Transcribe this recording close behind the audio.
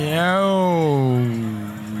Yo,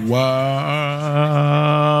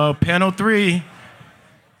 panel 3,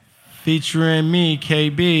 featuring me,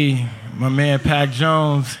 KB, my man Pac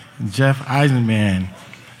Jones, and Jeff Eisenband.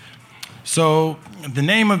 So the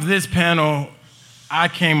name of this panel I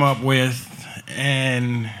came up with,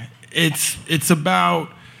 and it's about,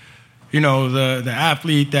 the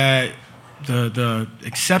athlete that the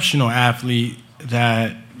exceptional athlete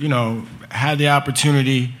that had the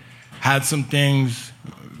opportunity, had some things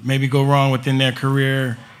maybe go wrong within their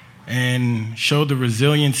career, and showed the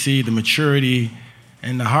resiliency, the maturity,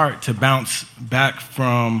 and the heart to bounce back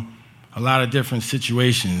from a lot of different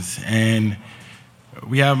situations. And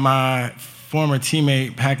we have my former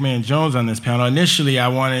teammate Pacman Jones on this panel. Initially,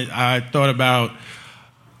 I thought about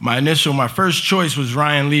my first choice was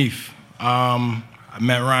Ryan Leaf. I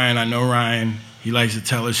met Ryan, I know Ryan, he likes to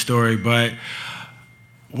tell his story, but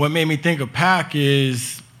what made me think of Pac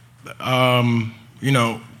is,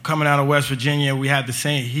 coming out of West Virginia, he had the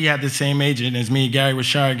same agent as me, Gary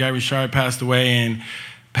Richard. Gary Richard passed away, and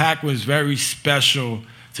Pac was very special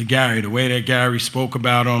to Gary. The way that Gary spoke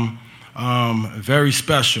about him, very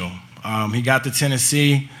special. He got to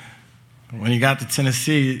Tennessee. When he got to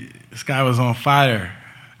Tennessee, this guy was on fire.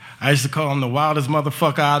 I used to call him the wildest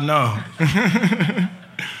motherfucker I know.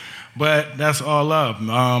 But that's all love.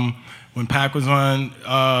 When Pac was on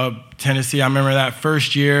Tennessee, I remember that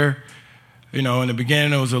first year, in the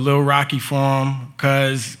beginning it was a little rocky for him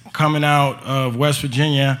because coming out of West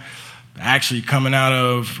Virginia, actually coming out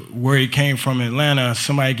of where he came from, Atlanta,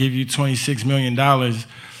 somebody give you $26 million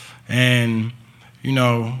and,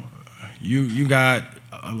 you got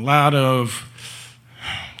a lot of,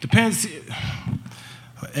 depends,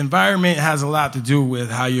 environment has a lot to do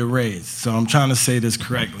with how you're raised. So I'm trying to say this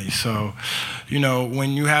correctly. So,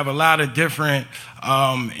 when you have a lot of different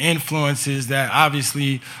influences that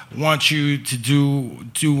obviously want you to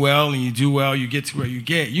do well, and you do well, you get to where you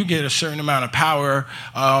get a certain amount of power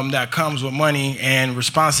that comes with money and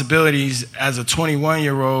responsibilities as a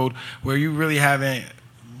 21-year-old where you really haven't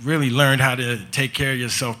really learned how to take care of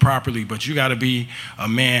yourself properly, but you got to be a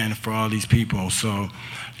man for all these people. So,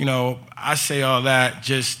 I say all that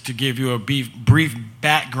just to give you a brief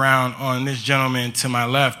background on this gentleman to my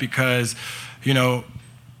left because,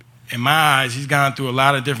 in my eyes, he's gone through a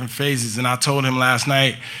lot of different phases, and I told him last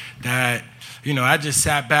night that, I just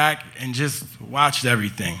sat back and just watched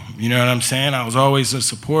everything. You know what I'm saying? I was always a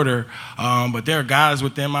supporter, but there are guys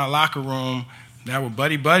within my locker room that were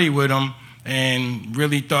buddy-buddy with him and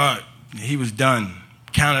really thought he was done,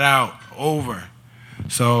 counted out, over.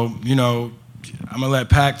 So, I'm going to let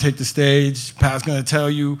Pac take the stage. Pac's going to tell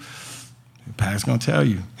you.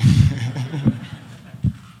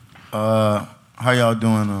 How y'all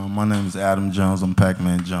doing? My name is Adam Jones. I'm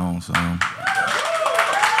Pacman Jones. I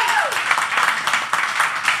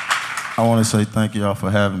want to say thank y'all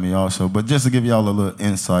for having me also. But just to give y'all a little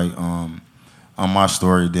insight on my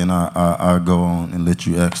story, then I'll go on and let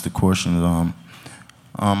you ask the question.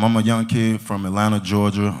 I'm a young kid from Atlanta,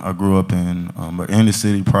 Georgia. I grew up in inner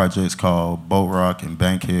city projects called Boat Rock and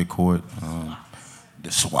Bankhead Court.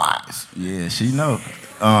 The SWATs. Yeah, she know.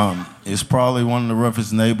 It's probably one of the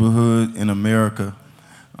roughest neighborhoods in America.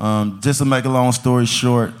 Just to make a long story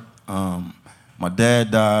short, my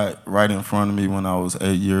dad died right in front of me when I was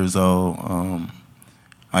 8 years old.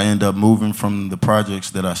 I ended up moving from the projects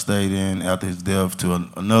that I stayed in after his death to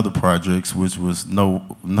another projects, which was no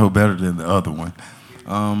better than the other one.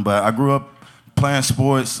 But I grew up playing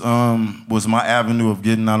sports, was my avenue of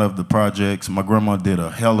getting out of the projects. My grandma did a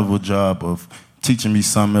hell of a job of teaching me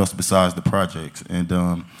something else besides the projects.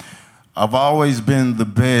 And I've always been the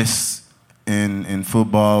best in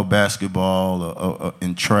football, basketball,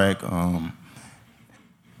 in track.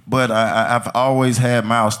 But I've always had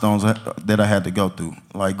milestones that I had to go through.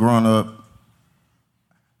 Like growing up,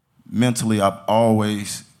 mentally, I've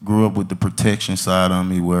always grew up with the protection side on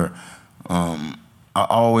me where I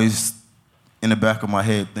always, in the back of my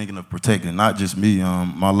head, thinking of protecting not just me,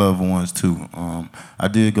 my loved ones too. I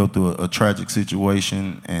did go through a tragic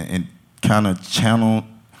situation and kind of channeled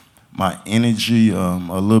my energy a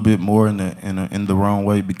little bit more in the wrong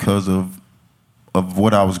way because of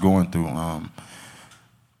what I was going through.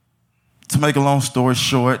 To make a long story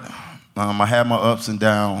short, I had my ups and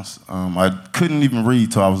downs. I couldn't even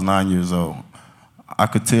read till I was 9 years old. I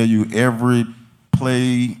could tell you every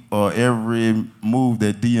play or every move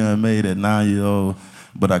that Dion made at 9 years old,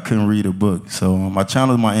 but I couldn't read a book. So I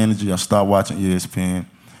channeled my energy. I stopped watching ESPN,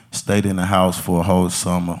 stayed in the house for a whole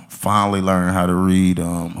summer, finally learned how to read.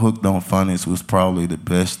 Hooked on Phonics was probably the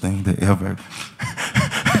best thing that ever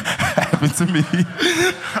happened to me.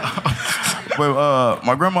 But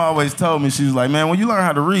my grandma always told me, she was like, man, when you learn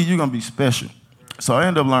how to read, you're going to be special. So I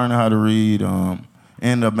ended up learning how to read,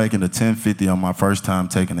 ended up making a 1050 on my first time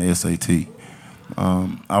taking the SAT.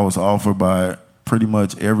 I was offered by pretty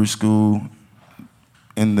much every school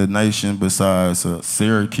in the nation besides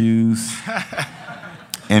Syracuse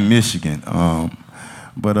and Michigan.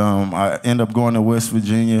 But I ended up going to West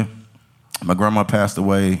Virginia. My grandma passed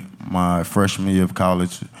away my freshman year of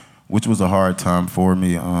college, which was a hard time for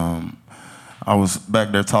me. I was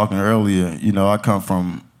back there talking earlier. You know, I come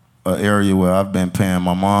from an area where I've been paying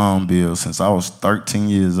my mom bills since I was 13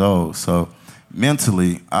 years old. So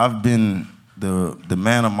mentally, I've been the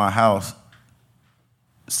man of my house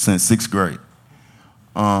since 6th grade.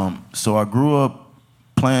 So I grew up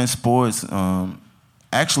playing sports.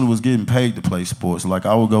 Actually was getting paid to play sports. Like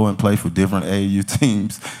I would go and play for different AAU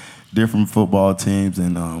teams, different football teams,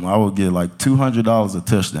 and I would get like $200 a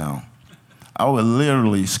touchdown. I would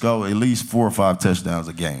literally score at least 4 or 5 touchdowns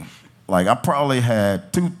a game. Like I probably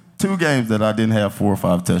had two games that I didn't have 4 or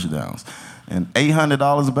 5 touchdowns. And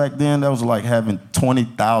 $800 back then, that was like having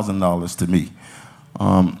 $20,000 to me.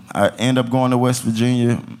 I ended up going to West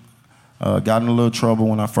Virginia, got in a little trouble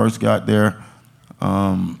when I first got there.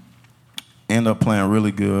 Ended up playing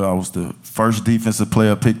really good. I was the first defensive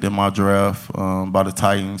player picked in my draft by the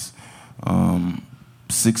Titans,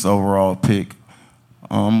 6th overall pick.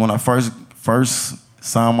 When I first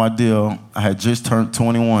signed my deal, I had just turned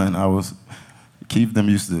 21. Keith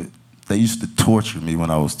used to torture me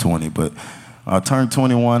when I was 20, but I turned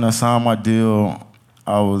 21, I signed my deal.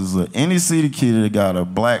 I was an inner city kid that got a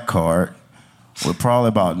black card with probably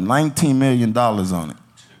about $19 million on it.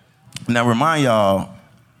 Now remind y'all,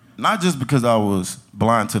 not just because I was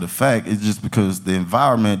blind to the fact, it's just because the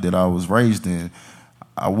environment that I was raised in,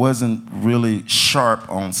 I wasn't really sharp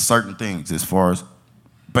on certain things as far as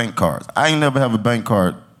bank cards. I ain't never have a bank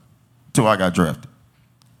card till I got drafted.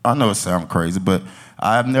 I know it sounds crazy, but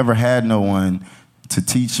I've never had no one to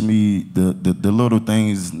teach me the little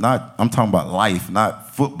things. I'm talking about life,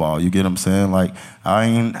 not football. You get what I'm saying? Like I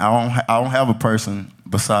don't have a person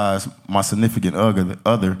besides my significant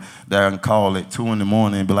other that I can call at 2 a.m.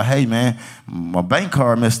 and be like, hey man, my bank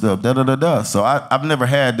card messed up, da-da-da-da. So I've never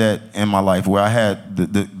had that in my life where I had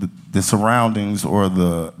the surroundings or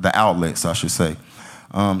the outlets, I should say.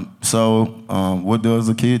 What does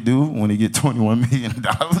a kid do when he get $21 million?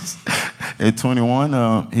 At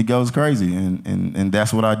 21, he goes crazy, and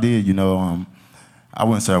that's what I did. You know, I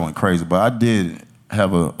wouldn't say I went crazy, but I did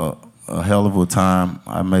have a hell of a time.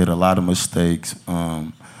 I made a lot of mistakes,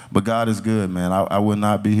 but God is good, man. I would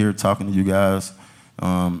not be here talking to you guys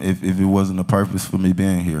if it wasn't a purpose for me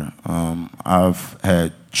being here. I've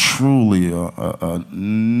had truly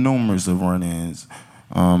numerous of run-ins.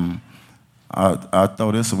 I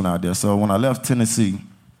throw this one out there. So when I left Tennessee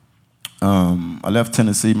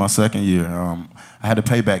my second year. I had to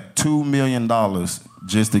pay back $2 million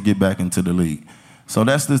just to get back into the league. So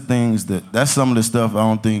that's some of the stuff I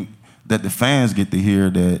don't think that the fans get to hear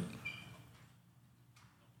that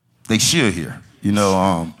they should hear. You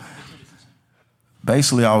know,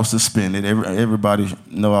 basically I was suspended. Everybody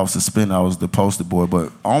know I was suspended. I was the poster boy.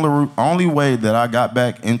 But only way that I got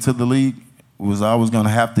back into the league was I was going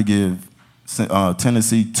to have to give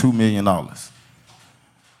Tennessee $2 million.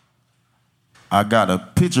 I got a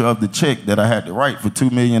picture of the check that I had to write for $2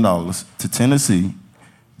 million to Tennessee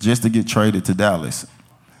just to get traded to Dallas.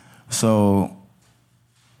 So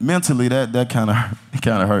mentally, that kind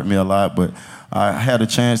of hurt me a lot. But I had a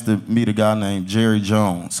chance to meet a guy named Jerry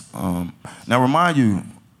Jones. Now, remind you,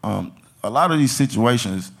 a lot of these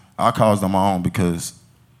situations I caused on my own because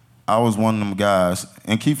I was one of them guys,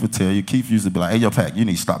 and Keith would tell you. Keith used to be like, "Hey, yo, Pac, you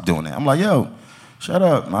need to stop doing that." I'm like, "Yo, shut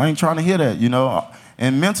up! I ain't trying to hear that," you know.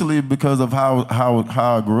 And mentally, because of how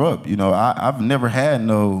I grew up, you know, I've never had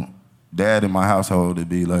no dad in my household to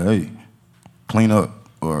be like, hey, clean up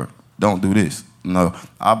or don't do this. No,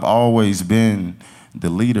 I've always been the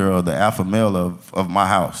leader of the alpha male of my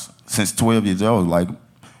house since 12 years old. Like,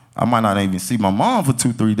 I might not even see my mom for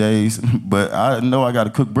 2-3 days, but I know I got to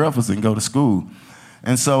cook breakfast and go to school.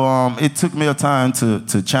 And so it took me a time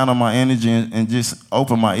to channel my energy and just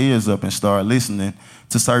open my ears up and start listening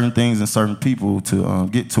to certain things and certain people to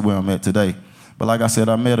get to where I'm at today. But like I said,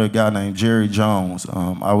 I met a guy named Jerry Jones.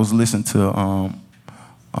 I was listening to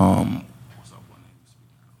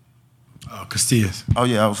Casillas. Oh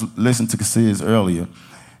yeah, I was listening to Casillas earlier,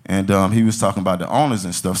 and he was talking about the owners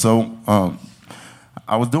and stuff. So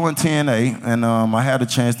I was doing TNA, and I had a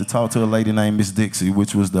chance to talk to a lady named Miss Dixie,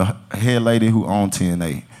 which was the head lady who owned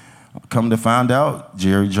TNA. Come to find out,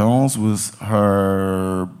 Jerry Jones was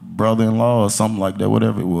her brother-in-law or something like that,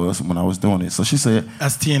 whatever it was when I was doing it. So she said...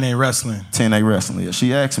 That's TNA Wrestling. TNA Wrestling, yeah.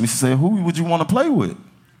 She asked me, she said, who would you want to play with?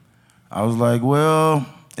 I was like, well,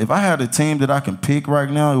 if I had a team that I can pick right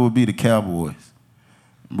now, it would be the Cowboys.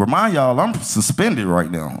 Remind y'all, I'm suspended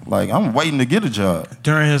right now. Like, I'm waiting to get a job.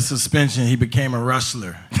 During his suspension, he became a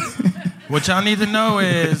wrestler. What y'all need to know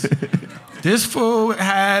is this fool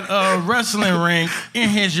had a wrestling ring in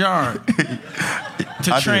his yard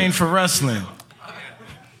to train for wrestling.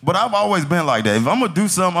 But I've always been like that. If I'm going to do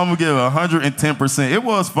something, I'm going to give 110%. It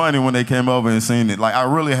was funny when they came over and seen it. Like, I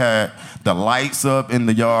really had the lights up in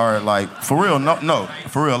the yard. Like, for real, no,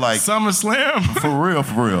 for real. Like SummerSlam? For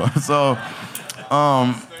real. So,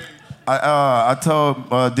 I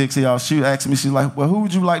told Dixie, she asked me, she's like, well, who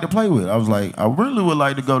would you like to play with? I was like, I really would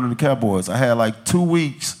like to go to the Cowboys. I had like 2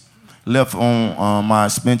 weeks left on my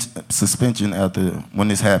suspension when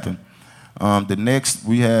this happened. The next,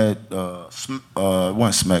 we had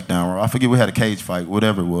one SmackDown. I forget, we had a cage fight,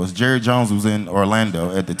 whatever it was. Jerry Jones was in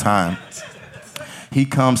Orlando at the time. He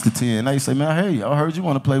comes to TNA, say, man, hey, I heard you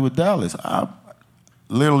want to play with Dallas. I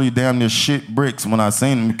literally damn near shit bricks when I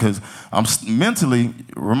seen him because I'm mentally,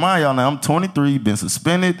 remind y'all now, I'm 23, been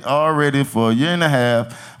suspended already for a year and a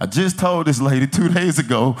half. I just told this lady 2 days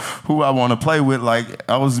ago who I want to play with. Like,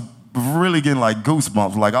 I was really getting like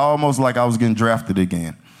goosebumps, like almost like I was getting drafted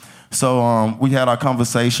again. So we had our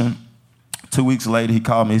conversation. 2 weeks later, he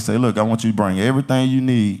called me. He said, look, I want you to bring everything you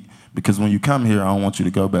need because when you come here, I don't want you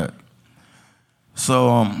to go back. So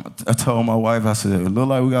I told my wife, I said, it look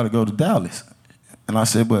like we got to go to Dallas. And I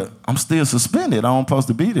said, but I'm still suspended. I'm supposed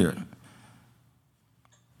to be there.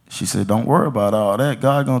 She said, don't worry about all that.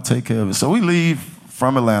 God going to take care of it. So we leave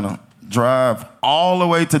from Atlanta, drive all the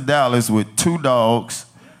way to Dallas with 2 dogs,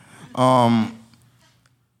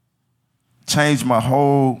 changed my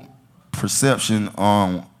whole perception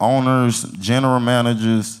on owners, general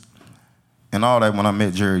managers, and all that when I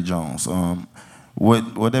met Jerry Jones.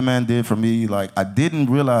 What that man did for me, like, I didn't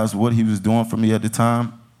realize what he was doing for me at the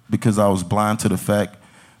time because I was blind to the fact.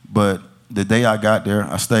 But the day I got there,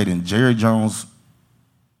 I stayed in Jerry Jones'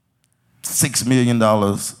 $6 million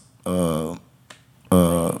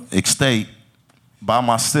estate by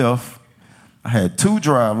myself. I had 2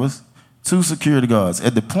 drivers, 2 security guards.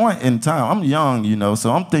 At the point in time, I'm young,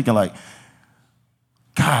 so I'm thinking like,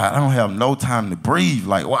 God, I don't have no time to breathe.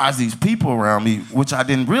 Like, why is these people around me? Which I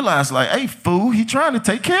didn't realize, like, hey, fool, he trying to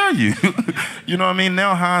take care of you. You know what I mean?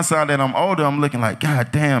 Now, hindsight that I'm older, I'm looking like,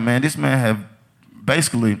 God damn, man, this man have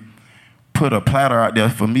basically put a platter out there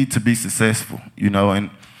for me to be successful, and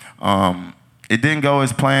it didn't go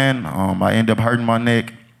as planned. I ended up hurting my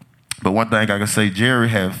neck. But one thing I can say, Jerry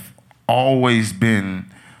have always been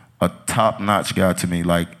a top-notch guy to me.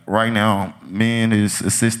 Like, right now, me and his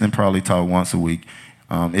assistant probably talk once a week.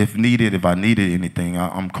 If I needed anything,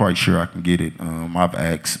 I'm quite sure I can get it. I've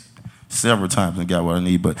asked several times and got what I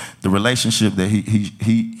need. But the relationship that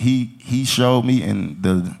he showed me and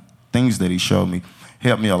the things that he showed me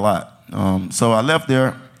helped me a lot. So I left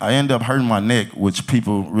there. I ended up hurting my neck, which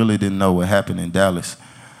people really didn't know what happened in Dallas.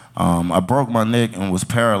 I broke my neck and was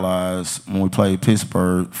paralyzed when we played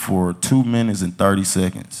Pittsburgh for 2 minutes and 30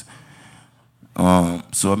 seconds.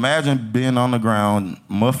 So imagine being on the ground,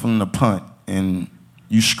 muffling the punt, and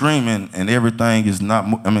you screaming, and everything is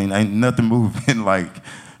ain't nothing moving. Like,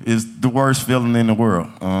 it's the worst feeling in the world.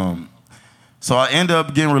 So I ended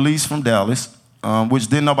up getting released from Dallas, which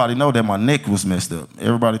didn't nobody know that my neck was messed up.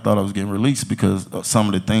 Everybody thought I was getting released because of some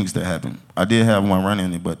of the things that happened. I did have one run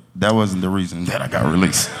in it, but that wasn't the reason that I got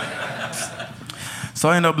released. So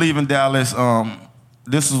I ended up leaving Dallas.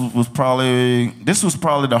 This was probably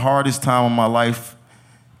the hardest time of my life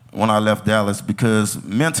when I left Dallas because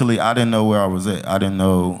mentally I didn't know where I was at. I didn't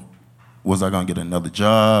know, was I gonna get another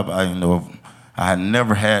job? I didn't know if I had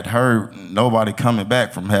never heard nobody coming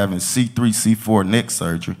back from having C3, C4 neck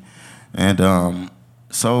surgery. And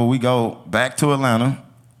so we go back to Atlanta,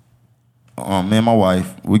 me and my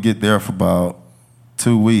wife. We get there for about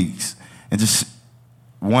 2 weeks and just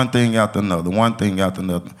one thing after another.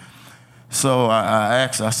 So I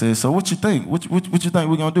asked her, I said, so what you think? What you think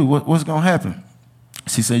we're gonna do? What's gonna happen?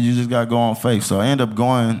 She said, you just gotta go on faith. So I end up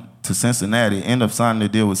going to Cincinnati, end up signing a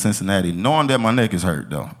deal with Cincinnati, knowing that my neck is hurt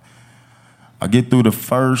though. I get through the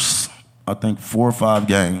first, I think 4 or 5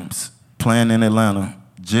 games playing in Atlanta,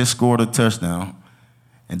 just scored a touchdown,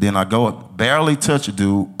 and then I go barely touch a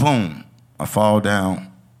dude, boom, I fall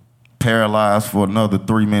down, paralyzed for another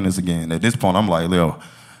 3 minutes again. At this point, I'm like, Leo,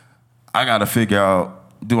 I gotta figure out,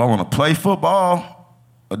 do I want to play football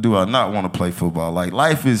or do I not want to play football? Like,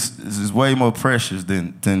 life is way more precious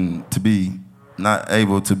than to be not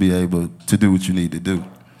able to do what you need to do.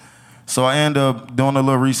 So I ended up doing a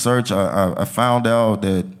little research. I found out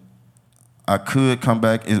that I could come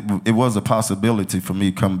back. It was a possibility for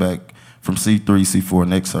me to come back from C3, C4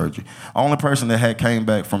 neck surgery. Only person that had came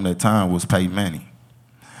back from that time was Pacman.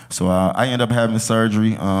 So I ended up having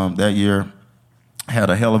surgery that year. Had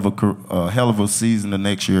a hell of a season the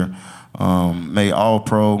next year. Made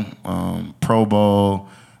All-Pro, Pro Bowl,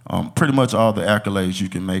 pretty much all the accolades you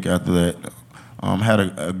can make after that. Had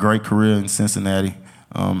a great career in Cincinnati.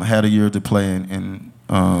 Had a year to play in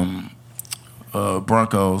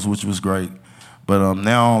Broncos, which was great. But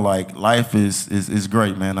now, like, life is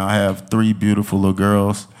great, man. I have 3 beautiful little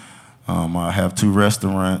girls. I have 2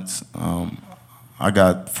 restaurants. I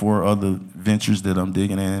got 4 other ventures that I'm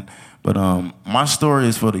digging in. But my story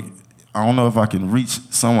is I don't know if I can reach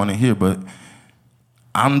someone in here, but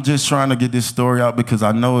I'm just trying to get this story out because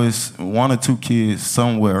I know it's 1 or 2 kids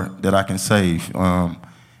somewhere that I can save. And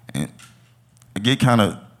I get kind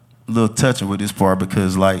of a little touching with this part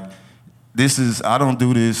because, like, I don't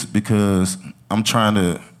do this because I'm trying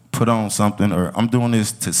to put on something or I'm doing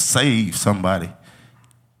this to save somebody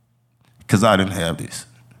because I didn't have this.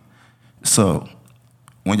 So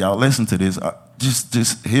when y'all listen to this,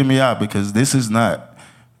 just hear me out because this ain't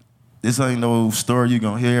no story you're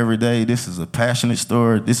gonna hear every day. This is a passionate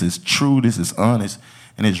story. This is true, this is honest,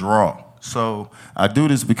 and it's raw. So I do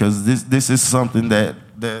this because this is something that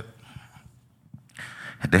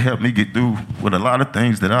helped me get through with a lot of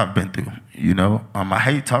things that I've been through, you know. I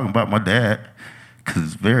hate talking about my dad because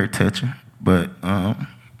it's very touching, but I'm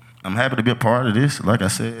happy to be a part of this, like I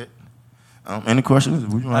said. Any questions?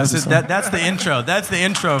 That's the intro. That's the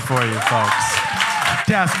intro for you, folks.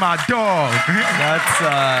 That's my dog. That's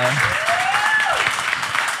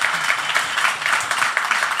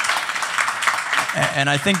and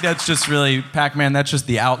I think that's just really, Pacman, that's just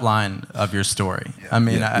the outline of your story. Yeah. I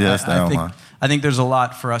mean, that's the outline. I think there's a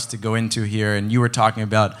lot for us to go into here, and you were talking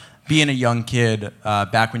about being a young kid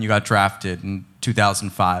back when you got drafted in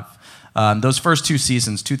 2005. Those first 2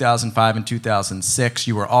 seasons, 2005 and 2006,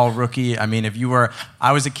 you were all rookie. I mean,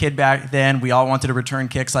 I was a kid back then. We all wanted to return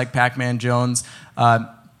kicks like Pacman Jones.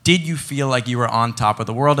 Did you feel like you were on top of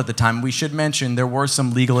the world at the time? We should mention there were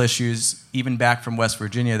some legal issues, even back from West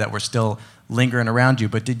Virginia, that were still lingering around you.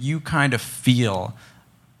 But did you kind of feel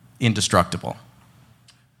indestructible?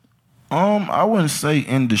 I wouldn't say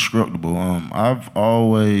indestructible. I've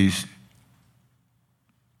always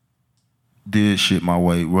did shit my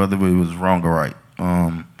way, whether it was wrong or right.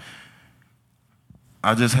 I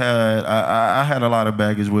had a lot of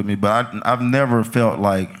baggage with me, but I've never felt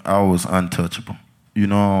like I was untouchable. You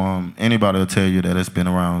know, anybody will tell you that it's been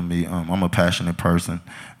around me. I'm a passionate person,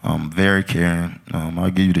 very caring. I'll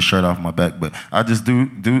give you the shirt off my back, but I just do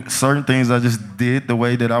certain things I just did the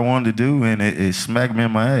way that I wanted to do, and it smacked me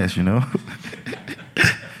in my ass, you know?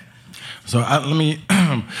 So let me,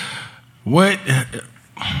 what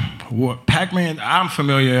Pacman, I'm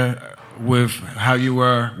familiar with how you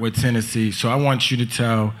were with Tennessee, so I want you to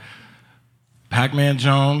tell Pacman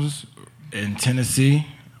Jones in Tennessee,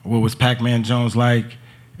 what was Pacman Jones like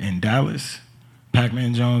in Dallas,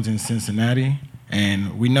 Pacman Jones in Cincinnati,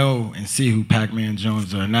 and we know and see who Pacman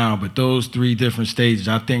Jones are now, but those 3 different stages,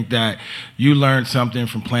 I think that you learned something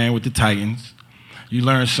from playing with the Titans, you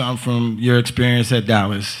learned something from your experience at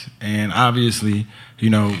Dallas, and obviously, you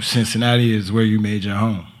know, Cincinnati is where you made your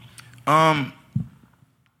home.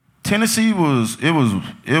 Tennessee was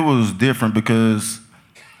different because,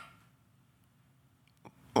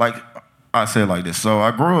 like, I say it like this. So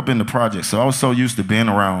I grew up in the project, so I was so used to being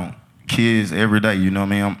around kids every day. You know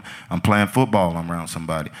what I mean? I'm playing football, I'm around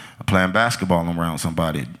somebody. I'm playing basketball, I'm around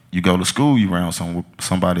somebody. You go to school, you're around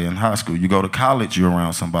somebody in high school. You go to college, you're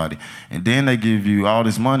around somebody. And then they give you all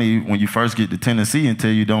this money when you first get to Tennessee and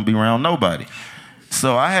tell you don't be around nobody.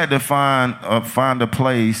 So I had to find a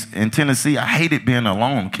place in Tennessee. I hated being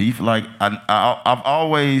alone, Keith. Like I've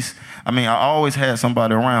always had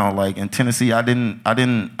somebody around. Like in Tennessee, I didn't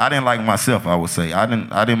like myself. I would say I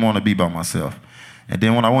didn't want to be by myself. And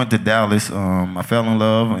then when I went to Dallas, I fell in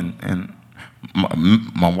love and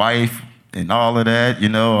my wife and all of that. You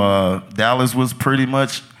know, Dallas was pretty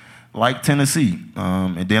much like Tennessee.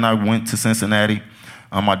 And then I went to Cincinnati.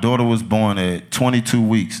 My daughter was born at 22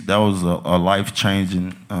 weeks. That was a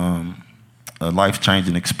life-changing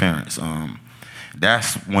experience.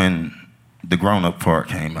 That's when the grown-up part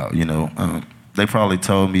came out, you know. They probably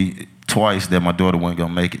told me twice that my daughter wasn't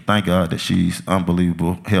gonna make it. Thank God that she's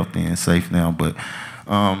unbelievable, healthy, and safe now. But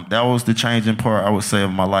that was the changing part, I would say,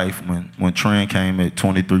 of my life when Trent came at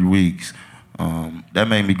 23 weeks. That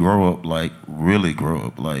made me grow up, like really grow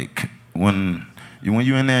up. Like when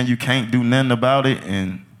you're in there and you can't do nothing about it,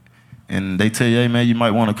 and and they tell you, hey, man, you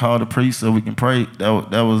might want to call the priest so we can pray,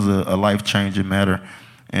 that was a life-changing matter.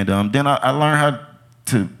 And then I learned how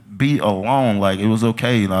to be alone. Like, it was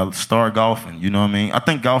okay. I started golfing, you know what I mean? I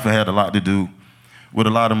think golfing had a lot to do with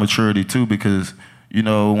a lot of maturity, too, because, you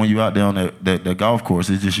know, when you're out there on the golf course,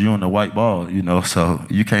 it's just you and the white ball, you know, so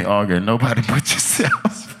you can't argue with nobody but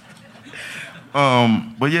yourself.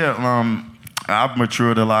 But yeah, I've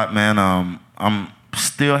matured a lot, man. I'm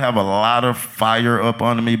still have a lot of fire up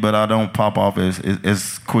under me, but I don't pop off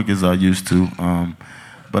as quick as I used to.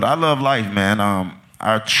 But I love life, man.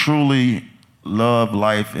 I truly love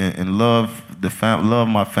life and love love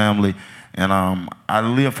my family, and I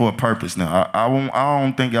live for a purpose now. I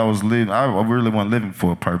don't think I was living. I really wasn't living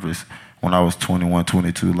for a purpose when I was 21,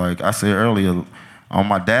 22. Like I said earlier, on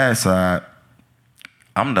my dad's side,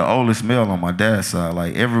 I'm the oldest male on my dad's side.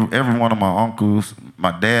 Like every one of my uncles,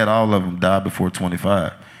 my dad, all of them died before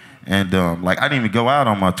 25, and like I didn't even go out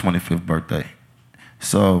on my 25th birthday.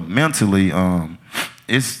 So mentally,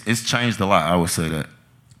 it's changed a lot. I would say that.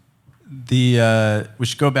 We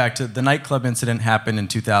should go back to the nightclub incident happened in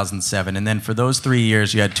 2007, and then for those 3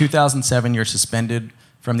 years, you had 2007, you're suspended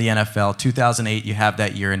from the NFL. 2008, you have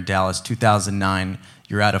that year in Dallas. 2009,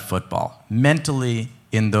 you're out of football. Mentally,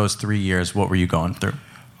 in those 3 years, what were you going through?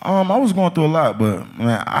 I was going through a lot, but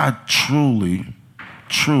man, I truly,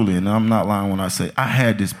 and I'm not lying when I say I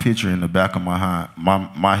had this picture in the back of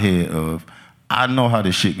my head of I know how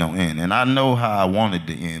this shit gonna end, and I know how I wanted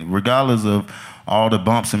to end, regardless of all the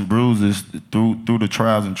bumps and bruises through the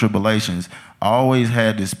trials and tribulations. I always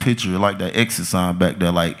had this picture, like that exit sign back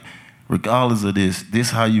there, like regardless of this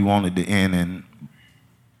how you wanted to end. And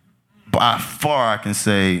by far I can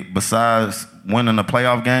say, besides winning a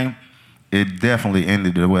playoff game, it definitely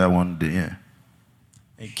ended the way I wanted to end.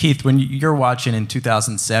 Hey, Keith, when you're watching in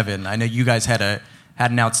 2007, I know you guys had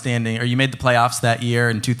an outstanding, or you made the playoffs that year.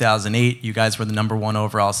 In 2008, you guys were the #1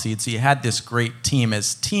 overall seed, so you had this great team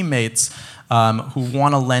as teammates who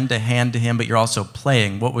want to lend a hand to him, but you're also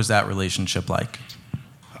playing. What was that relationship like?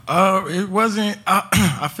 It wasn't.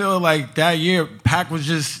 I feel like that year, Pac was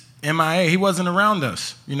just MIA. He wasn't around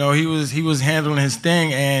us. You know, he was handling his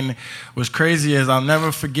thing. And what's crazy is I'll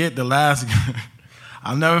never forget the last.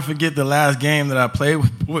 I'll never forget the last game that I played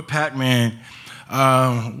with Pacman.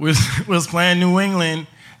 We was playing New England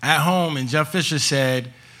at home, and Jeff Fisher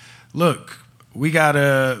said, "Look,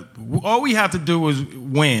 all we have to do is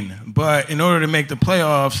win. But in order to make the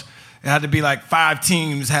playoffs, it had to be like 5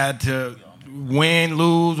 teams had to win,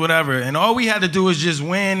 lose, whatever. And all we had to do was just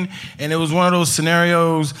win. And it was one of those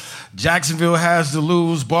scenarios, Jacksonville has to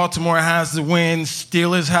lose, Baltimore has to win,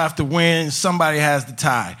 Steelers have to win, somebody has to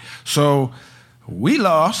tie. So we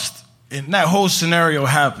lost, and that whole scenario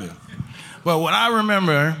happened. But what I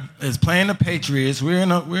remember is playing the Patriots. We're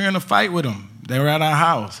in a fight with them. They were at our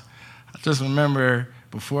house. I just remember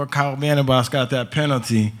before Kyle Vandenbosch got that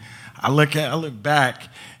penalty, I look back,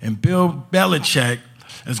 and Bill Belichick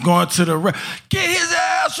is going to the get his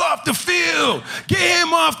ass off the field, get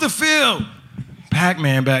him off the field.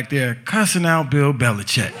 Pacman back there cussing out Bill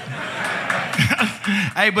Belichick.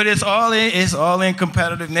 Hey, but it's all in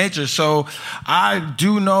competitive nature. So I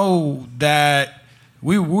do know that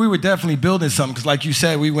we were definitely building something, because like you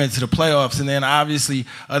said, we went to the playoffs, and then obviously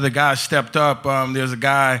other guys stepped up. There's a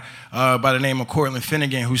guy by the name of Cortland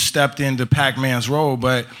Finnegan who stepped into Pacman's role.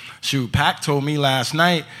 But shoot, Pac told me last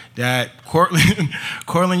night that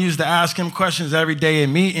Cortland used to ask him questions every day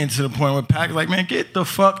in meetings, to the point where Pac was like, man, get the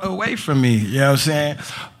fuck away from me. You know what I'm saying?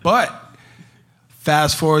 But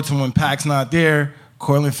fast forward to when Pac's not there,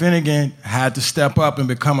 Cortland Finnegan had to step up and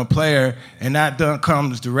become a player, and that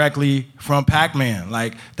comes directly from Pacman.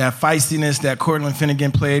 Like, that feistiness that Cortland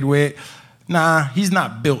Finnegan played with, he's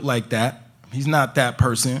not built like that. He's not that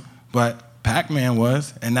person, but Pacman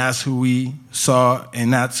was, and that's who we saw,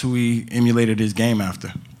 and that's who we emulated his game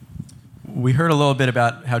after. We heard a little bit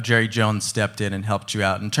about how Jerry Jones stepped in and helped you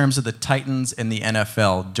out. In terms of the Titans and the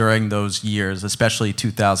NFL during those years, especially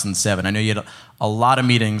 2007, I know you had a lot of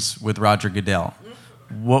meetings with Roger Goodell.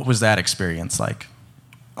 What was that experience like?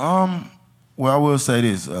 Well, I will say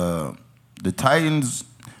this. The Titans,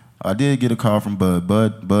 I did get a call from Bud.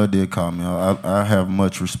 Bud did call me. I have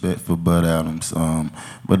much respect for Bud Adams.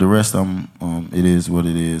 But the rest of them, it is what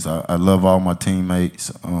it is. I love all my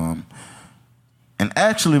teammates. And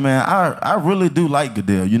actually, man, I really do like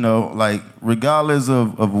Goodell. You know, like, regardless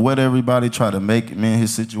of what everybody try to make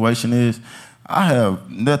his situation is, I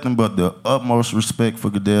have nothing but the utmost respect for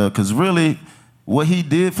Goodell, because really, what he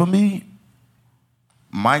did for me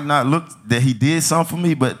might not look that he did something for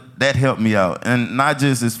me, but that helped me out. And not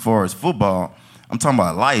just as far as football, I'm talking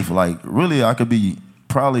about life. Like, really, I could be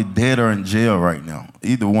probably dead or in jail right now,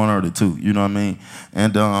 either one or the two. You know what I mean?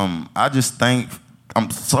 And I just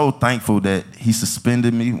I'm so thankful that he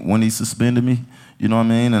suspended me when he suspended me. You know what I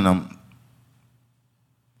mean? And I'm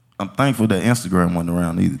thankful that Instagram wasn't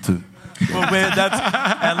around either too. Well,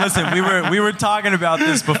 and listen, we were talking about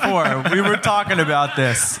this before. We were talking about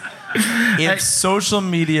this. If social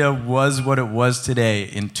media was what it was today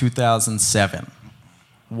in 2007,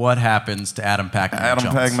 what happens to Adam Pacman Jones?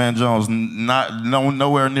 Adam Pacman Jones,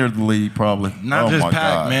 nowhere near the league, probably. Not just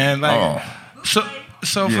Pac-Man.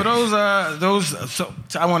 So for those,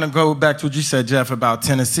 I want to go back to what you said, Jeff, about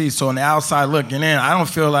Tennessee. So on the outside looking in, I don't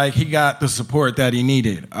feel like he got the support that he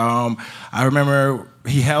needed. I remember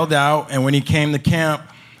he held out, and when he came to camp,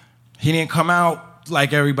 he didn't come out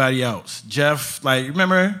like everybody else. Jeff,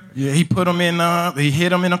 remember, he put him in, he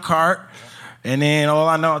hit him in a cart. And then all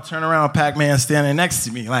I know, I turn around, Pac-Man standing next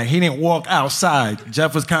to me. He didn't walk outside.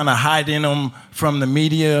 Jeff was kind of hiding him from the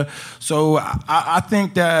media. So I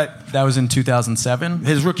think that was in 2007?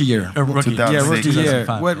 His rookie year. Rookie year.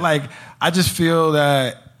 I just feel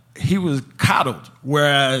that he was coddled,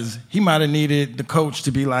 whereas he might have needed the coach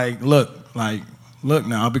to be look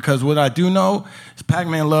now, because what I do know is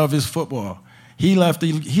Pac-Man loved his football. He left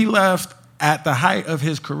at the height of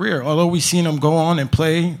his career, although we seen him go on and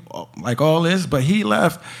play all this, but he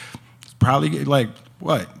left probably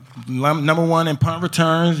number one in punt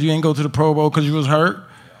returns. You didn't go to the Pro Bowl because you was hurt.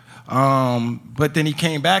 But then he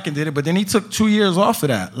came back and did it, but then he took 2 years off of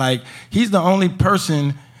that. He's the only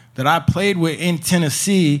person that I played with in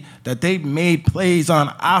Tennessee that they made plays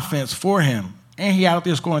on offense for him, and he out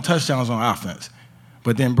there scoring touchdowns on offense.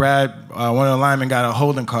 But then Brad, one of the linemen, got a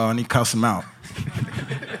holding call and he cussed him out.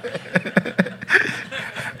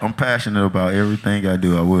 I'm passionate about everything I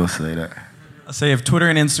do. I will say that. I'll say if Twitter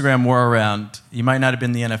and Instagram were around, you might not have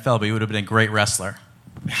been in the NFL, but you would have been a great wrestler.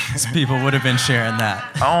 People would have been sharing that.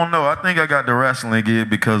 I don't know. I think I got the wrestling gig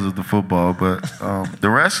because of the football, but the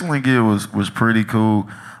wrestling gig was pretty cool.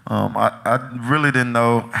 I really didn't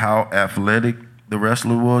know how athletic the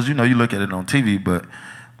wrestler was. You look at it on TV, but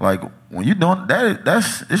when you're doing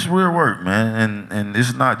that, it's real work, man. And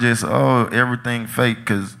it's not just everything fake,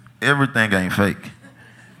 because everything ain't fake.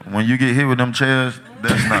 When you get hit with them chairs,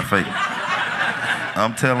 that's not fake.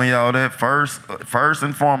 I'm telling y'all that first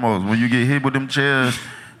and foremost, when you get hit with them chairs,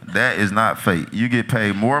 that is not fake. You get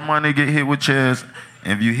paid more money to get hit with chairs,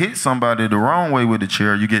 and if you hit somebody the wrong way with the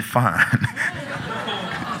chair, you get fined.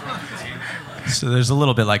 So there's a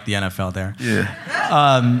little bit like the NFL there.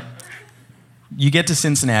 Yeah. You get to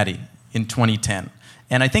Cincinnati in 2010.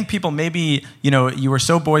 And I think people maybe, you were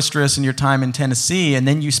so boisterous in your time in Tennessee, and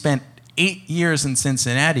then you spent 8 years in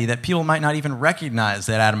Cincinnati that people might not even recognize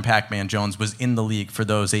that Adam Pacman Jones was in the league for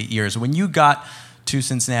those 8 years. When you got to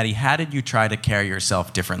Cincinnati, how did you try to carry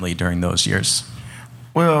yourself differently during those years?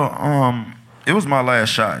 Well, it was my last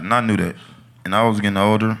shot, and I knew that. And I was getting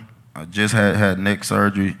older. I just had neck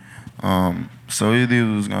surgery. So either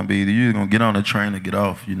it was going to be you're going to get on the train or get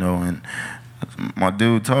off, and my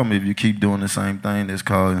dude told me if you keep doing the same thing, it's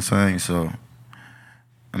called insane. So,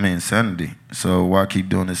 insanity. So why keep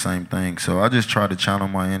doing the same thing? So I just tried to channel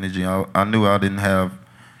my energy. I knew I didn't have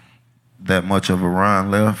that much of a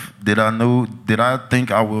run left. Did I think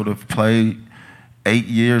I would have played 8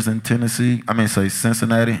 years in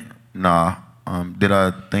Cincinnati? Nah. Did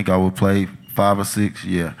I think I would play 5 or 6?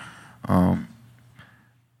 Yeah.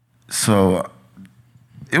 So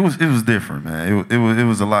it was different, man. It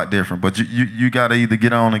was a lot different. But you got to either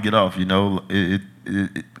get on or get off.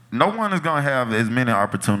 No one is gonna have as many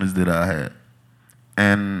opportunities that I had,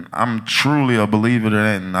 and I'm truly a believer in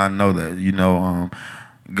that, and I know that.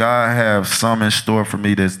 God have some in store for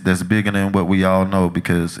me that's bigger than what we all know.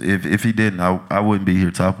 Because if He didn't, I wouldn't be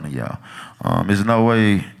here talking to y'all. There's no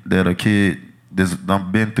way that a kid that's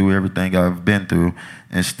been through everything I've been through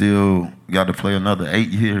and still got to play another 8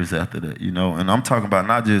 years after that. And I'm talking about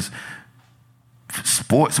not just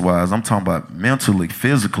sports-wise, I'm talking about mentally,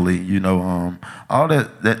 physically, all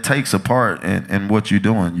that takes a part in what you're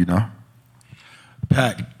doing,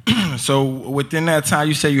 Pac, so within that time,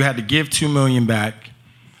 you say you had to give $2 million back,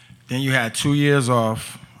 then you had 2 years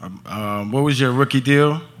off. What was your rookie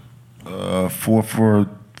deal? 4 for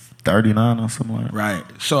 39 or something like that. Right.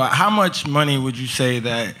 So how much money would you say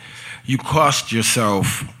that you cost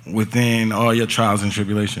yourself within all your trials and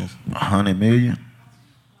tribulations? $100 million.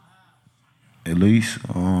 At least.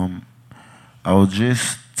 I was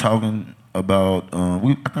just talking about, I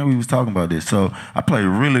think we was talking about this. So I played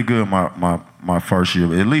really good my first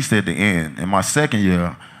year, at least at the end. In my second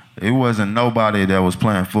year, it wasn't nobody that was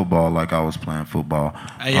playing football like I was playing football.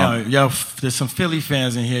 Hey, yo, there's some Philly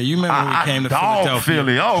fans in here. You remember when we came to Philadelphia?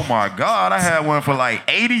 Philly. Oh, my God. I had one for like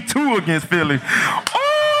 82 against Philly.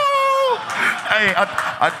 Oh! Hey,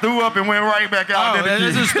 I threw up and went right back out there.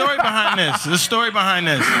 There's a story behind this. There's a story behind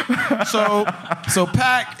this. So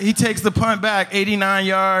Pac, he takes the punt back, 89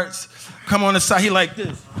 yards, come on the side, he like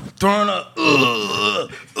this, throwing up,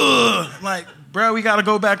 like, bro, we got to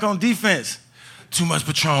go back on defense. Too much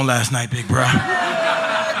Patron last night, big bro.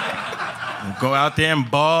 Go out there and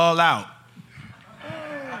ball out.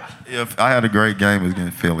 If I had a great game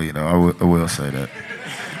against Philly, though, I will say that.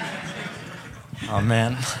 Oh,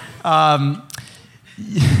 man.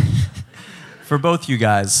 For both you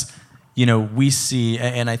guys, you know, we see,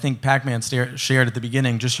 and I think Pacman shared at the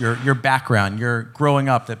beginning, just your background, your growing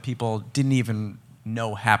up that people didn't even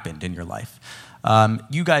know happened in your life.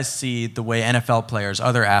 You guys see the way NFL players,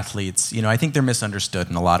 other athletes, you know, I think they're misunderstood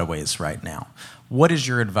in a lot of ways right now. What is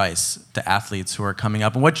your advice to athletes who are coming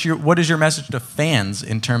up, and what is your message to fans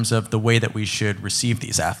in terms of the way that we should receive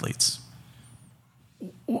these athletes?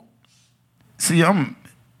 See,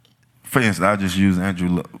 for instance, I just use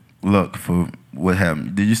Andrew Luck for what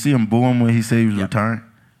happened. Did you see him boo him when he said he was retiring?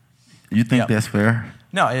 You think that's fair?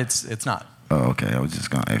 No, it's not. Oh, okay. I was just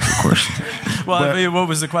going to ask a question. Well, what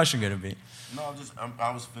was the question going to be? No,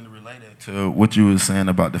 I was going to relate it to what you were saying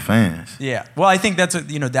about the fans. Yeah. Well, I think that's a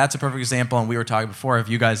perfect example, and we were talking before of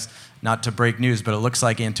you guys, not to break news, but it looks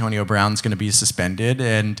like Antonio Brown's going to be suspended,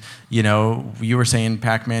 and, you know, you were saying,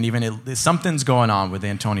 Pacman, even something's going on with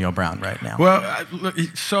Antonio Brown right now. Well, I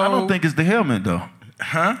don't think it's the helmet, though.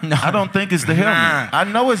 Huh? No. I don't think it's the helmet. Nah. I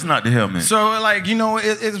know it's not the helmet. So, like, you know,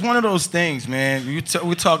 it's one of those things, man. We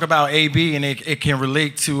talk about AB, and it can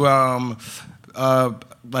relate to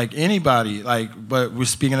like anybody, but we're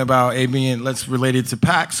speaking about AB, and let's relate it to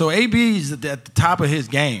Pac. So AB is at the top of his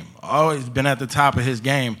game, always been at the top of his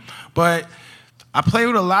game. But I play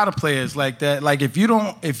with a lot of players like that. Like if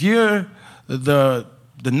you're the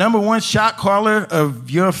number one shot caller of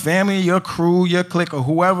your family, your crew, your clique, or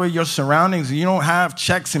whoever, your surroundings, you don't have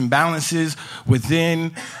checks and balances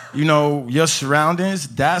within, you know, your surroundings,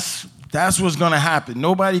 that's what's going to happen.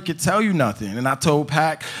 Nobody could tell you nothing. And I told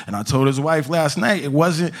Pac, and I told his wife last night, it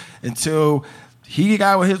wasn't until he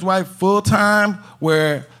got with his wife full time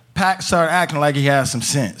where Pac started acting like he had some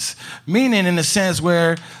sense. Meaning in the sense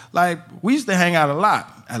where, like, we used to hang out a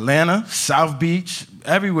lot. Atlanta, South Beach,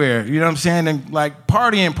 everywhere. You know what I'm saying? And, like,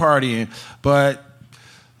 partying. But,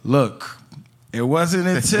 look, it wasn't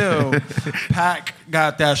until Pac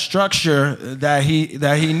got that structure that he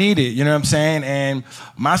needed, you know what I'm saying? And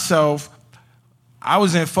myself, I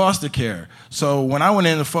was in foster care. So when I went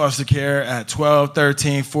into foster care at 12,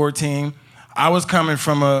 13, 14, I was coming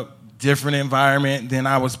from a different environment than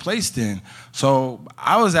I was placed in. So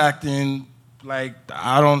I was acting like,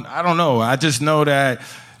 I don't know. I just know that,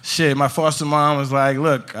 my foster mom was like,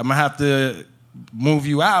 look, I'm going to have to move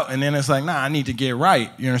you out, and then it's like, nah, I need to get right.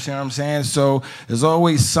 You understand what I'm saying? So there's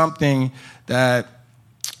always something that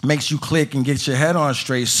makes you click and get your head on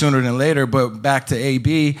straight sooner than later. But back to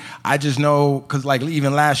AB, I just know, because like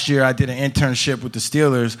even last year I did an internship with the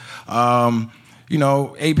Steelers. You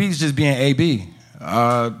know, AB's just being AB.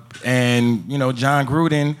 And, you know, John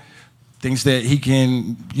Gruden thinks that he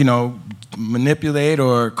can, you know, manipulate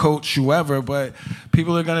or coach whoever, but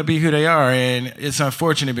people are going to be who they are, and it's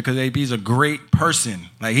unfortunate because AB's a great person.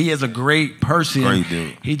 Like, he is a great person. Great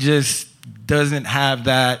dude. He just doesn't have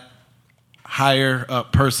that higher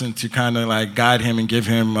up person to kind of like guide him and give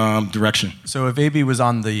him direction. So if AB was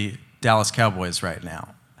on the Dallas Cowboys right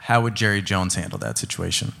now, how would Jerry Jones handle that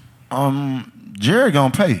situation? Jerry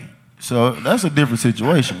gonna pay, so that's a different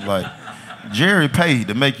situation. Like, Jerry paid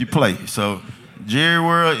to make you play, so Jerry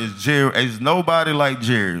World is Jerry. It's nobody like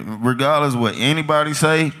Jerry. Regardless of what anybody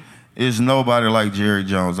say, it's nobody like Jerry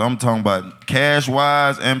Jones. I'm talking about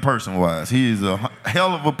cash-wise and person-wise. He is a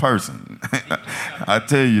hell of a person. I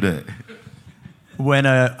tell you that. When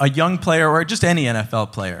a young player, or just any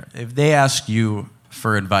NFL player, if they ask you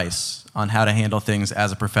for advice on how to handle things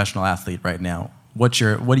as a professional athlete right now, what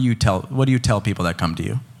do you tell people that come to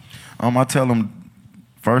you? I tell them,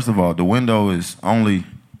 first of all, the window is only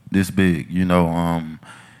this big, you know.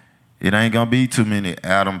 It ain't gonna be too many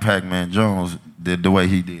Adam Pacman Jones the way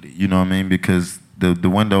he did it, you know what I mean? Because the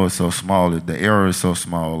window is so small, the error is so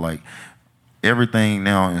small. Like, everything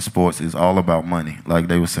now in sports is all about money. Like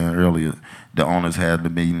they were saying earlier, the owners had the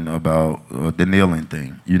meeting about the kneeling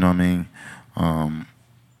thing, you know what I mean?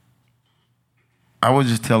 I would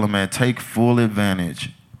just tell them, man, take full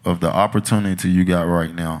advantage of the opportunity you got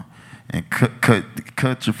right now. And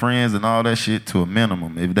cut your friends and all that shit to a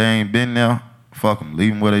minimum. If they ain't been there, fuck them.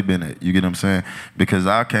 Leave them where they been at. You get what I'm saying? Because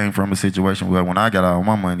I came from a situation where when I got all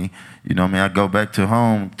my money, you know what I mean, I go back to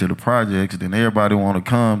home to the projects, then everybody want to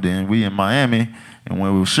come, then we in Miami, and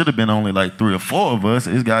when we should have been only like 3 or 4 of us,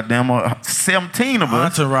 it's goddamn 17 of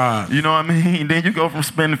us. Entourage. You know what I mean? Then you go from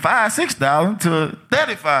spending $5,000-$6,000 to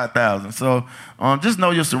 $35,000. So just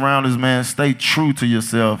know your surroundings, man. Stay true to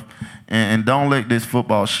yourself, and don't let this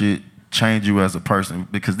football shit change you as a person,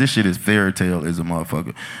 because this shit is fairy tale as a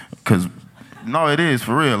motherfucker. Because no, it is,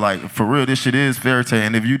 for real. Like, for real, this shit is fairy tale.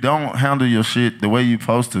 And if you don't handle your shit the way you're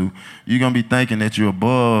supposed to, you're going to be thinking that you're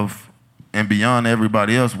above and beyond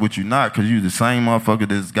everybody else, which you're not, because you're the same motherfucker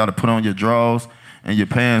that's got to put on your drawers and your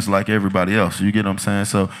pants like everybody else. You get what I'm saying?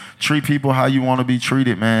 So treat people how you want to be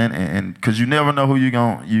treated, man, and because you never know who you're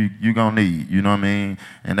gonna need, you know what I mean?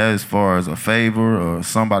 And that as far as a favor or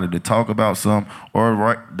somebody to talk about something, or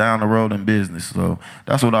right down the road in business. So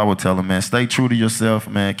that's what I would tell them, man. Stay true to yourself,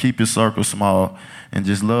 man. Keep your circle small, and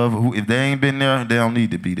just love who. If they ain't been there, they don't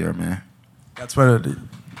need to be there, man. That's what it is.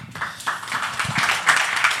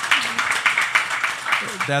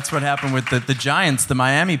 That's what happened with the Giants, the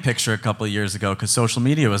Miami picture a couple of years ago, because social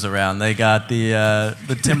media was around. They got the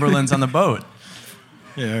Timberlands on the boat.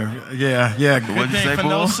 Yeah. Good thing for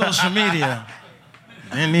no social media.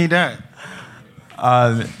 Didn't need that.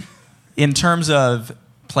 In terms of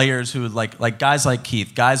players who like guys like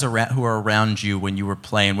Keith, guys who are around you when you were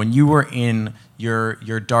playing, when you were in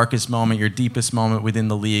your darkest moment, your deepest moment within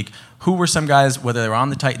the league, who were some guys, whether they were on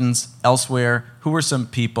the Titans, elsewhere, who were some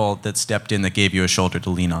people that stepped in that gave you a shoulder to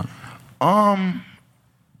lean on?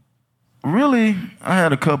 Really, I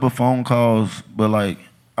had a couple of phone calls, but like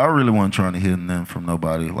I really wasn't trying to hit them from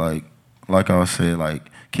nobody. Like I said, like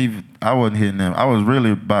Keith, I wasn't hitting them. I was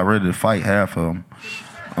really about ready to fight half of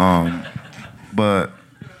them. But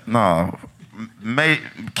no,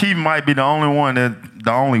 Keith might be the only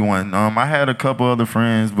one. I had a couple other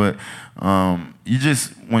friends, but you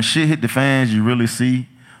just, when shit hit the fans, you really see.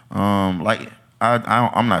 Like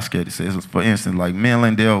I'm not scared to say this. For instance, like me and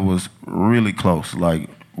Lindell was really close. Like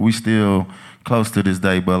we still close to this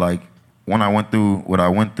day. But like when I went through what I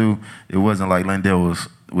went through, it wasn't like Lindell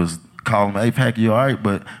was calling me, "Hey, Pac, you all right?"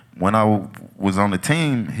 But when I was on the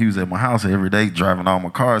team, he was at my house every day, driving all my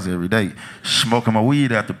cars every day, smoking my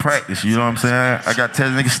weed after practice. You know what I'm saying? I got to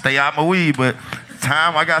tell the niggas stay out my weed, but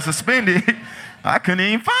time I got suspended, I couldn't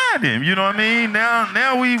even find him. You know what I mean?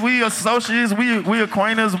 Now we associates, we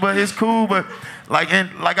acquaintances, but it's cool. But like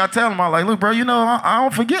I tell him, I'm like, look, bro, you know, I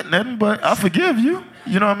don't forget nothing, but I forgive you.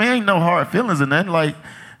 You know what I mean? Ain't no hard feelings or nothing. Like,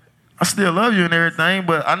 I still love you and everything,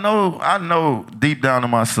 but I know deep down in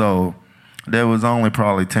my soul, there was only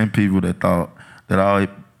probably 10 people that thought that I'll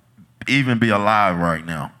even be alive right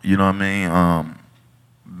now. You know what I mean?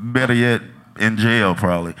 Better yet, in jail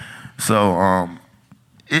probably. So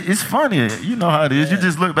it's funny. You know how it is. You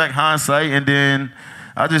just look back, hindsight, and then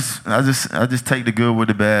I just take the good with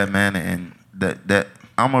the bad, man. And that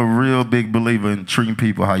I'm a real big believer in treating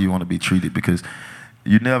people how you want to be treated, because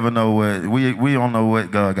you never know what we don't know what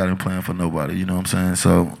God got in plan for nobody. You know what I'm saying?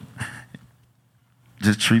 So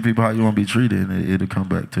just treat people how you want to be treated, and it'll come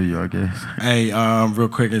back to you, I guess. Hey, real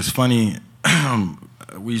quick, it's funny.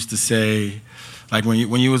 We used to say, like when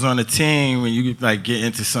you was on the team, when you like get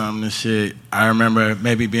into something and shit, I remember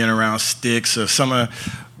maybe being around Sticks or some of,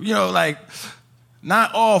 you know, like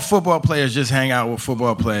not all football players just hang out with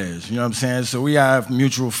football players. You know what I'm saying? So we have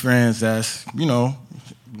mutual friends that's, you know,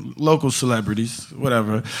 local celebrities,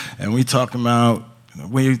 whatever, and we talking about,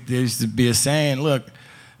 there used to be a saying, look,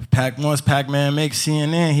 once Pacman makes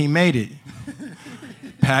CNN, he made it.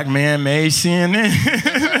 Pacman made CNN.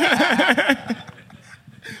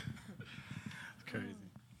 Crazy.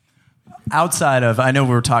 Outside of, I know we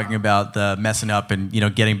were talking about the messing up and, you know,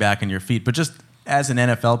 getting back on your feet, but just as an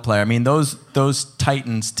NFL player, I mean, those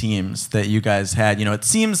Titans teams that you guys had, you know, it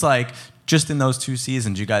seems like just in those 2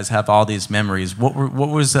 seasons, you guys have all these memories. What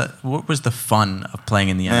was the fun of playing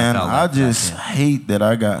in the NFL? Man, I just hate that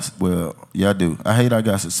I got, well, yeah, I do. I hate I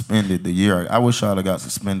got suspended the year. I wish I'd have got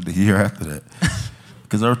suspended the year after that.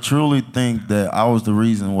 Because I truly think that I was the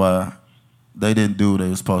reason why they didn't do what they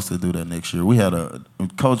were supposed to do that next year. We had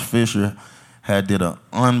Coach Fisher did an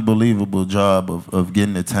unbelievable job of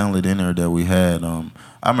getting the talent in there that we had. I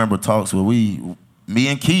remember talks where me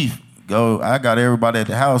and Keith, I got everybody at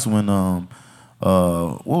the house when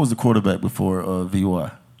what was the quarterback before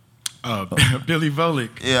VY? Billy Volek.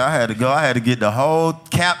 Yeah, I had to go. I had to get the whole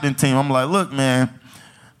captain team. I'm like, look, man,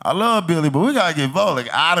 I love Billy, but we gotta get Volek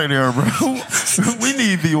out of there, bro. We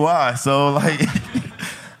need VY. So like,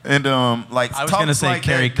 and like I was gonna say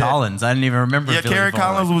Kerry Collins. I didn't even remember. Yeah, Billy Kerry Volek.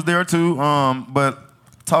 Collins was there too. But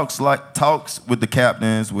talks with the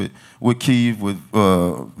captains, with Keith, with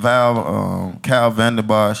Val, Cal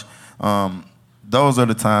Vanderbosch. Those are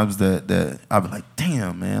the times that I be like,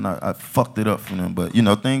 damn, man, I fucked it up for them. But, you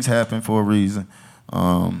know, things happen for a reason.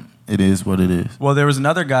 It is what it is. Well, there was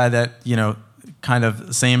another guy that, you know, kind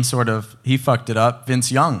of same sort of, he fucked it up,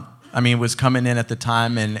 Vince Young. I mean, was coming in at the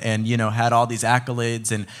time and you know, had all these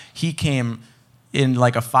accolades, and he came in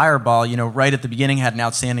like a fireball, you know, right at the beginning, had an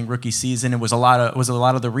outstanding rookie season. It was a lot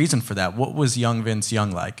of the reason for that. What was young Vince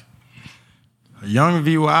Young like? Young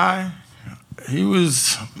VY, he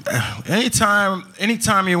was, anytime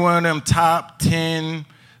you're one of them top 10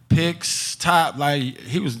 picks,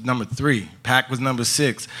 he was number 3. Pac was number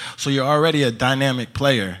 6. So you're already a dynamic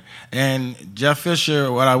player. And Jeff Fisher,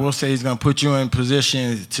 what I will say, is going to put you in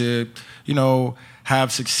position to, you know,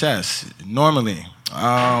 have success normally.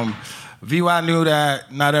 VY knew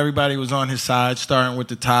that not everybody was on his side, starting with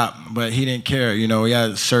the top, but he didn't care. You know, he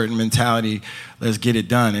had a certain mentality, let's get it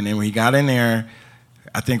done. And then when he got in there,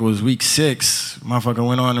 I think it was week 6, motherfucker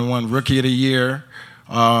went on and won Rookie of the Year,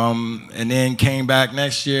 and then came back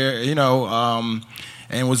next year, you know,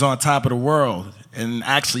 and was on top of the world. And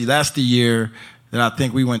actually, that's the year that I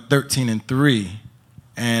think we went 13-3,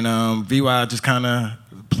 and VY just kind of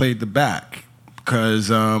played the back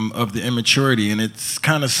because of the immaturity. And it's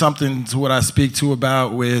kind of something to what I speak to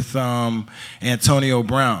about with Antonio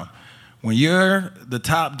Brown. When you're the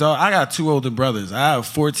top dog, I got 2 older brothers. I have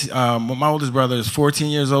 14. My oldest brother is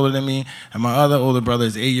 14 years older than me, and my other older brother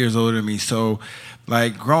is 8 years older than me. So,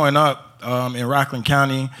 like, growing up in Rockland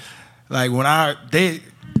County, like when I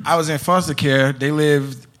was in foster care, they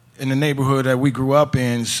lived in the neighborhood that we grew up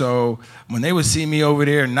in. So when they would see me over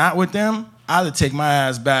there not with them, I would take my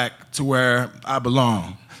ass back to where I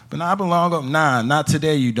belong. But now I belong, not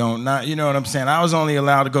today you don't. Not, you know what I'm saying? I was only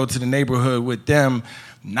allowed to go to the neighborhood with them,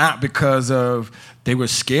 not because of they were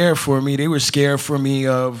scared for me. They were scared for me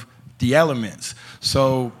of the elements.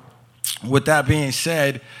 So with that being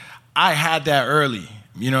said, I had that early.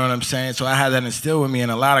 You know what I'm saying? So I had that instilled with me.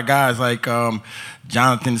 And a lot of guys like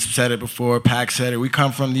Jonathan said it before, Pac said it. We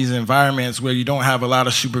come from these environments where you don't have a lot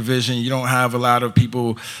of supervision. You don't have a lot of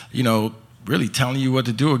people, you know, really telling you what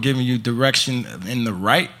to do or giving you direction in the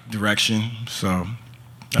right direction. So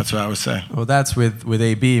that's what I would say. Well, that's with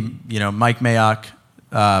AB. You know, Mike Mayock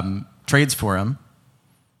trades for him,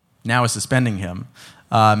 now is suspending him.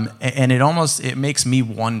 And it makes me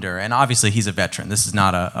wonder, and obviously he's a veteran, this is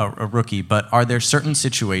not a rookie, but are there certain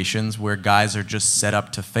situations where guys are just set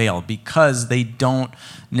up to fail because they don't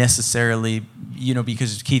necessarily, you know,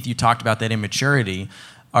 because Keith, you talked about that immaturity,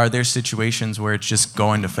 are there situations where it's just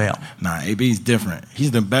going to fail? Nah, AB's different.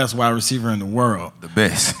 He's the best wide receiver in the world. The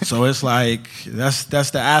best. So it's like,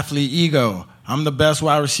 that's the athlete ego. I'm the best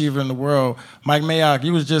wide receiver in the world. Mike Mayock,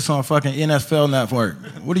 you was just on fucking NFL Network.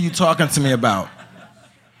 What are you talking to me about?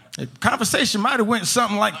 The conversation might have went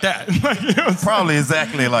something like that. You know probably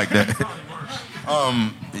exactly like that.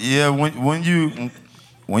 Yeah, when you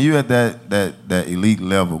at that elite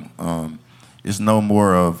level, it's no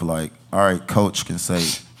more of like, all right, coach can say,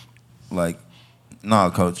 like, nah,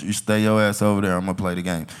 coach, you stay your ass over there, I'm gonna play the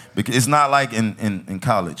game. Because it's not like in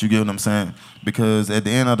college, you get what I'm saying? Because at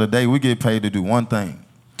the end of the day, we get paid to do one thing,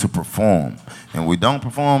 to perform. And we don't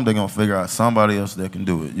perform, they're gonna figure out somebody else that can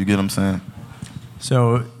do it. You get what I'm saying?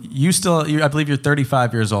 So I believe you're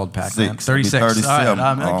 35 years old, Pacman. 36. 37. All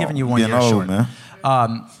right, I'm giving you 1 year old, short. Man.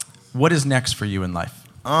 What is next for you in life?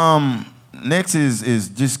 Next is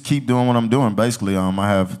just keep doing what I'm doing. Basically, I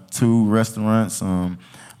have 2 restaurants.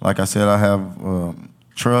 Like I said, I have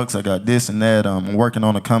trucks. I got this and that. I'm working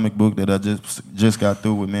on a comic book that I just got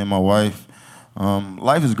through with me and my wife.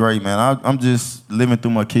 Life is great, man. I'm just living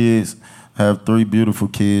through my kids. I have 3 beautiful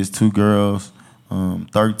kids, 2 girls,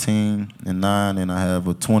 13 and 9, and I have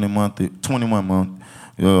a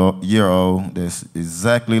 21-month-year-old that's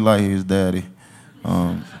exactly like his daddy.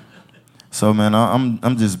 So, man,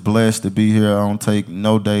 I'm just blessed to be here. I don't take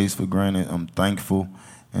no days for granted. I'm thankful,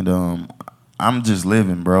 and I'm just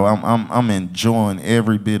living, bro. I'm enjoying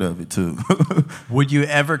every bit of it too. Would you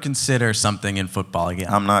ever consider something in football again?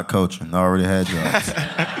 I'm not coaching. I already had jobs.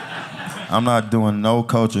 I'm not doing no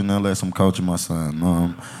coaching unless I'm coaching my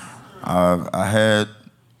son. I had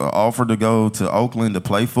an offer to go to Oakland to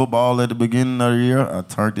play football at the beginning of the year. I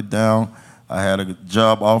turned it down. I had a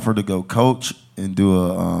job offer to go coach and do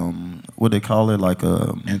a what they call it, like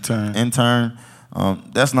a intern.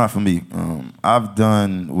 That's not for me. I've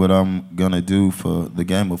done what I'm gonna do for the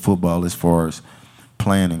game of football as far as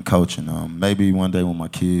playing and coaching. Maybe one day when my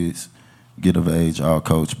kids get of age, I'll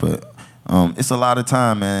coach. But it's a lot of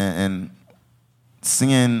time, man. And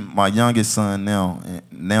seeing my youngest son now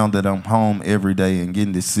that I'm home every day and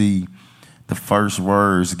getting to see the first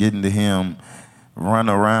words, getting to him run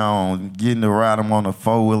around, getting to ride him on a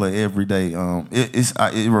four-wheeler every day.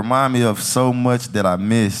 It reminds me of so much that I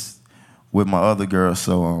missed with my other girls.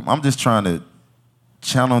 So I'm just trying to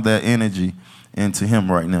channel that energy into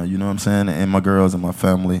him right now, you know what I'm saying, and my girls and my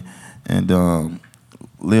family, and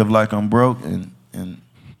live like I'm broke and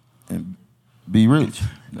be rich.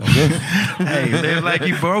 Hey, live like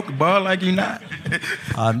you broke, ball like you not.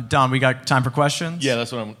 Don, we got time for questions? Yeah,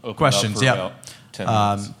 that's what I'm opening questions, up for yeah. about 10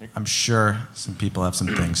 minutes. I'm sure some people have some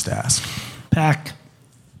things to ask. Pac,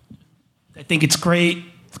 I think it's great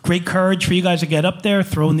courage for you guys to get up there,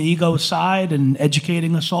 throwing the ego aside and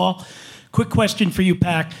educating us all. Quick question for you,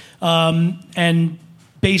 Pac, and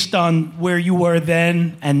based on where you were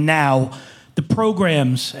then and now, the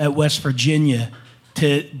programs at West Virginia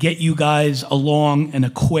to get you guys along and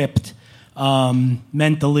equipped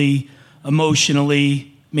mentally,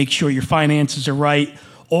 emotionally, make sure your finances are right,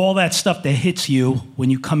 all that stuff that hits you when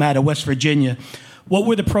you come out of West Virginia. What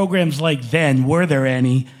were the programs like then? Were there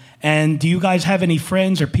any? And do you guys have any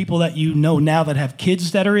friends or people that you know now that have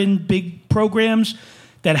kids that are in big programs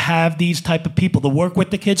that have these type of people to work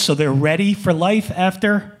with the kids so they're ready for life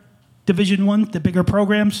after Division I, the bigger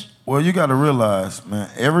programs? Well, you got to realize, man,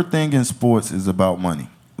 everything in sports is about money.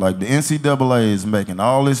 Like the NCAA is making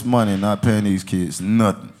all this money and not paying these kids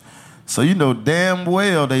nothing. So you know damn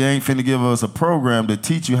well they ain't finna give us a program to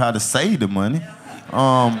teach you how to save the money.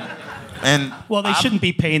 Well, they shouldn't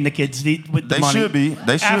be paying the kids with the money.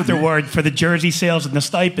 They should afterward for the jersey sales and the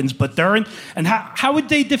stipends. But during, and how would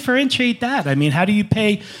they differentiate that? I mean, how do you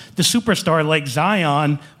pay the superstar like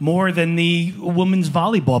Zion more than the women's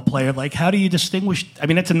volleyball player? Like, how do you distinguish? I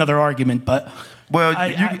mean, that's another argument, but well,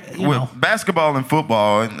 you know. basketball and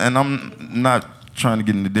football, and I'm not trying to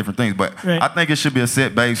get into different things, but right. I think it should be a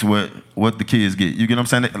set base with what the kids get. You get what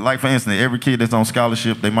I'm saying? Like, for instance, every kid that's on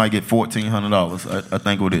scholarship, they might get $1,400, I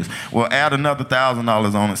think what it is. Well, add another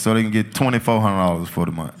 $1,000 on it so they can get $2,400 for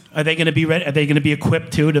the month. Are they going to be ready? Are they going to be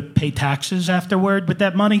equipped, too, to pay taxes afterward with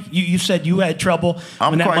that mone? You said you had trouble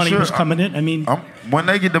when that money was coming in. I mean... when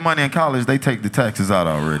they get the money in college, they take the taxes out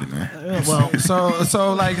already, man. Well,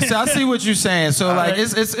 so I see what you're saying. So, like,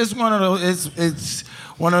 it's one of those... It's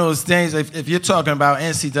one of those things, if you're talking about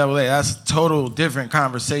NCAA, that's a total different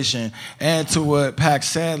conversation. And to what Pac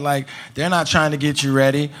said, like, they're not trying to get you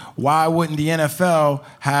ready. Why wouldn't the NFL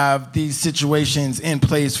have these situations in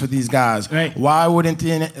place for these guys? Right. Why wouldn't the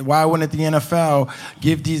NFL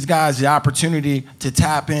give these guys the opportunity to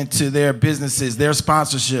tap into their businesses, their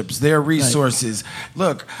sponsorships, their resources? Right.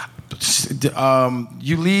 Look,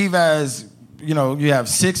 you leave as... You know, you have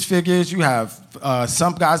 6 figures. You have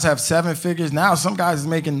some guys have 7 figures. Now some guys are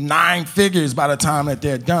making 9 figures by the time that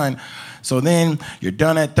they're done. So then you're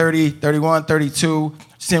done at 30, 31, 32,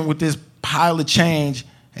 sitting with this pile of change,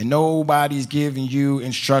 and nobody's giving you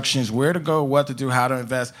instructions where to go, what to do, how to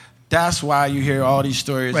invest. That's why you hear all these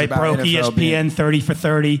stories about broke NFL ESPN 30 for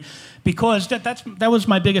 30. Because that was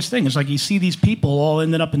my biggest thing. It's like you see these people all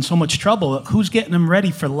ended up in so much trouble. Who's getting them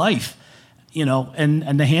ready for life? You know,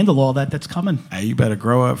 and to handle all that's coming. Hey, you better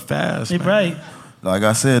grow up fast, man. Right. Like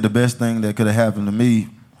I said, the best thing that could have happened to me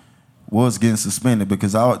was getting suspended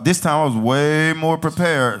because this time I was way more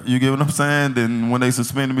prepared, you get what I'm saying, than when they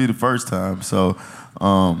suspended me the first time. So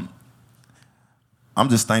I'm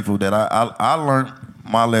just thankful that I learned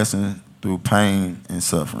my lesson through pain and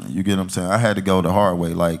suffering. You get what I'm saying? I had to go the hard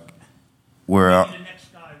way, like where Maybe the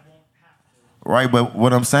next guy won't have to. Right, but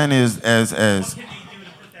what I'm saying is as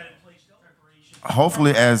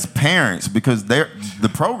hopefully as parents, because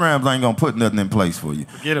the programs ain't gonna put nothing in place for you.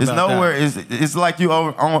 It's nowhere. It's like you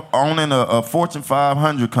owning a Fortune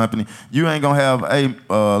 500 company. You ain't gonna have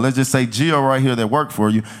let's just say Jill right here that work for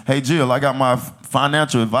you. Hey Jill, I got my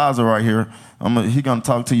financial advisor right here. He gonna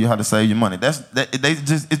talk to you how to save your money. It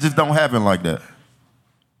just don't happen like that.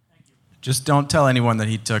 Just don't tell anyone that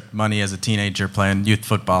he took money as a teenager playing youth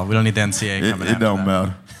football. We don't need the NCAA coming after It don't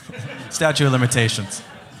matter. Statute of limitations.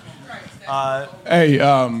 Hey,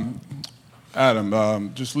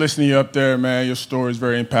 Adam, just listening to you up there, man, your story is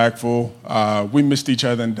very impactful. We missed each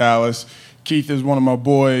other in Dallas. Keith is one of my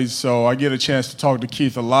boys, so I get a chance to talk to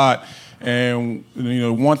Keith a lot. And, you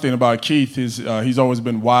know, one thing about Keith is he's always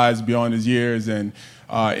been wise beyond his years and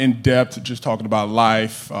in depth, just talking about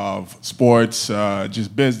life, sports,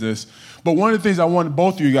 just business. But one of the things I wanted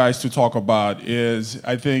both of you guys to talk about is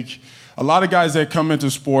I think a lot of guys that come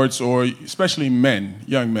into sports, or especially men,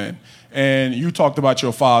 young men, And you talked about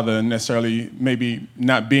your father and necessarily maybe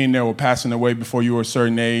not being there or passing away before you were a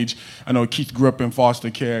certain age. I know Keith grew up in foster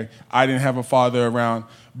care. I didn't have a father around.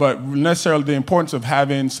 But necessarily the importance of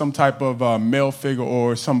having some type of male figure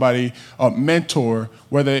or somebody, a mentor,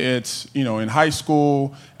 whether it's in high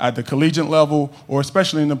school, at the collegiate level, or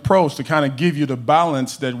especially in the pros, to kind of give you the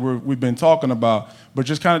balance that we've been talking about. But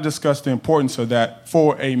just kind of discuss the importance of that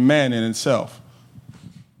for a man in itself.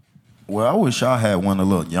 Well, I wish I had one a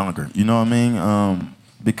little younger. You know what I mean?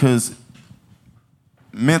 Because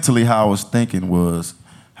mentally, how I was thinking was,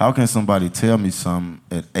 how can somebody tell me something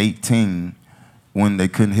at 18 when they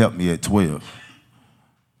couldn't help me at 12?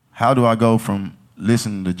 How do I go from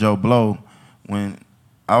listening to Joe Blow when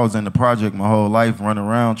I was in the project my whole life, running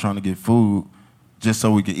around trying to get food just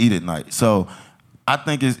so we could eat at night? So I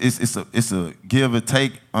think it's a give or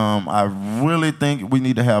take. I really think we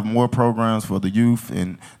need to have more programs for the youth,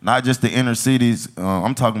 and not just the inner cities.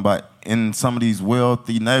 I'm talking about in some of these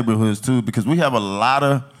wealthy neighborhoods too, because we have a lot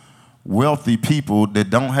of wealthy people that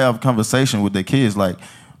don't have conversation with their kids. Like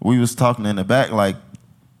we was talking in the back, like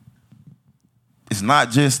it's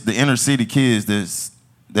not just the inner city kids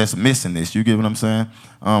that's missing this. You get what I'm saying?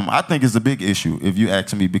 I think it's a big issue if you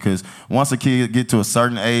ask me, because once a kid get to a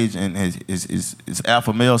certain age and his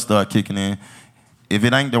alpha male start kicking in, if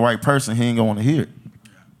it ain't the right person, he ain't gonna want to hear it.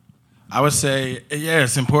 I would say, yeah,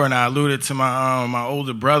 it's important. I alluded to my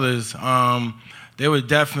older brothers. They were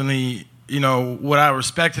definitely, what I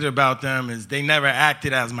respected about them is they never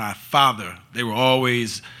acted as my father. They were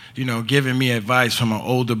always, giving me advice from an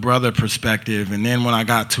older brother perspective. And then when I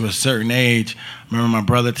got to a certain age, I remember my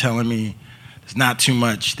brother telling me, there's not too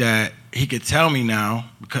much that he could tell me now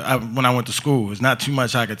when I went to school. There's not too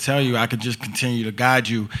much I could tell you. I could just continue to guide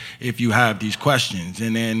you if you have these questions.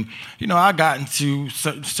 And then, I got into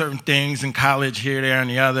certain things in college, here, there, and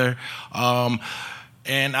the other.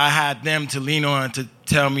 And I had them to lean on to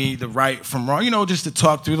tell me the right from wrong, just to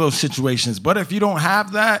talk through those situations. But if you don't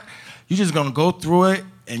have that, you're just going to go through it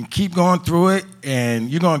and keep going through it, and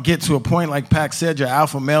you're going to get to a point, like Pac said, your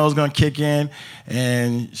alpha male is going to kick in,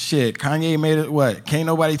 and shit, Kanye made it what? Can't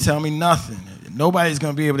nobody tell me nothing. Nobody's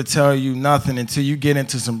going to be able to tell you nothing until you get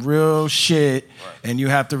into some real shit, and you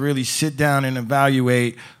have to really sit down and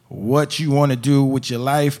evaluate what you want to do with your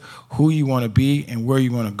life, who you want to be, and where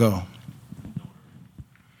you want to go.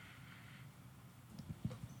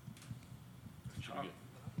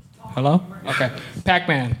 Hello? Okay.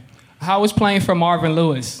 Pacman. How was playing for Marvin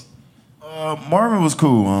Lewis? Marvin was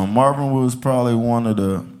cool. Marvin was probably one of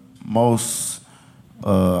the most,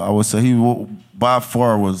 I would say he by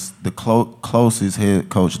far was the closest head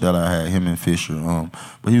coach that I had, him and Fisher.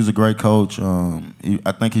 But he was a great coach.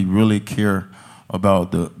 I think he really cared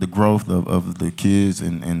about the growth of the kids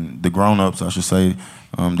and the grown-ups, I should say,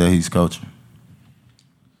 that he's coaching.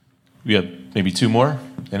 We have maybe two more.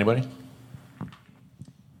 Anybody?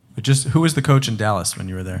 Just who was the coach in Dallas when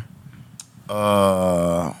you were there?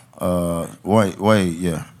 Wade,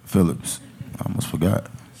 yeah, Phillips. I almost forgot.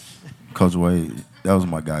 Coach Wade, that was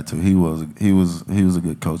my guy too. He was a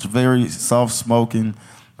good coach. Very soft-spoken.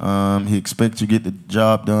 He expects you to get the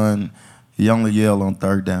job done. He only yelled on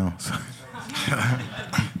third downs.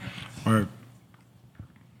 Word.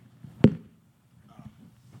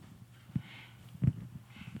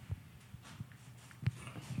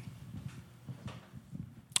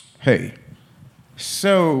 Hey,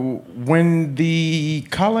 so when the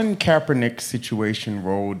Colin Kaepernick situation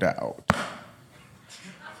rolled out,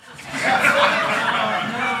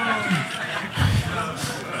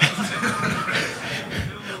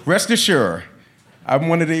 rest assured, I'm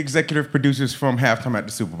one of the executive producers from Halftime at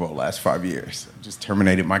the Super Bowl last 5 years. I just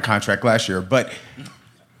terminated my contract last year, but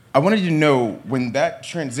I wanted you to know when that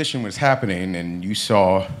transition was happening and you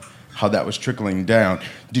saw how that was trickling down,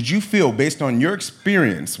 did you feel, based on your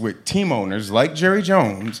experience with team owners like Jerry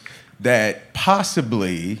Jones, that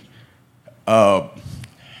possibly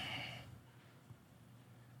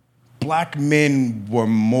black men were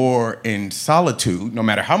more in solitude, no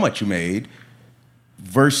matter how much you made,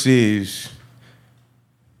 versus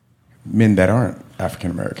men that aren't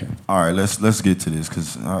African American? All right, let's get to this,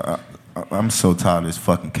 because I'm so tired of this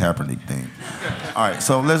fucking Kaepernick thing. All right,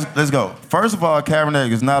 so let's go. First of all,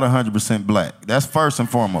 Kaepernick is not 100% black. That's first and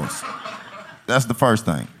foremost. That's the first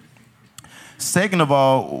thing. Second of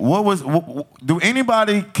all,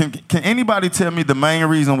 can anybody tell me the main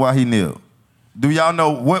reason why he kneeled? Do y'all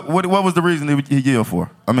know what was the reason he kneeled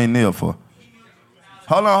for?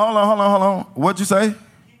 Hold on. What'd you say? He kneeled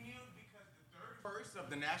because the third verse of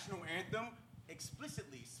the national anthem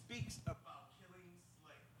explicitly speaks about killing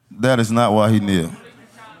slaves. That is not why he kneeled.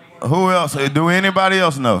 Who else? Do anybody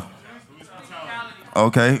else know?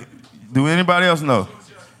 Okay. Do anybody else know?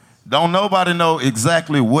 Don't nobody know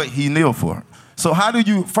exactly what he kneeled for. So how do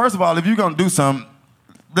you, first of all, if you're going to do something,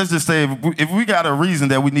 let's just say if we got a reason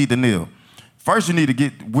that we need to kneel, first you need to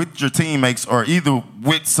get with your teammates or either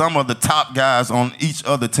with some of the top guys on each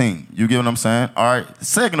other team. You get what I'm saying? All right.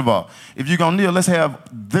 Second of all, if you're going to kneel, let's have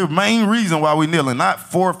the main reason why we kneeling, not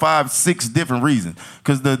 4, 5, 6 different reasons.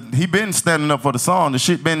 Because he been standing up for the song. The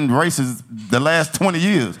shit been racist the last 20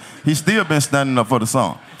 years. He still been standing up for the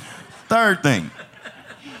song. Third thing,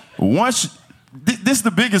 this is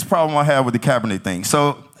the biggest problem I have with the Kaepernick thing.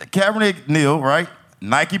 So Kaepernick kneel, right?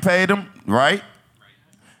 Nike paid him, right?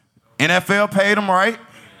 NFL paid him, right?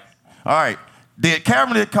 All right. Did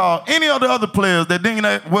Kaepernick call any of the other players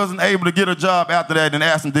that wasn't able to get a job after that and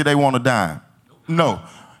ask them did they want a dime? No.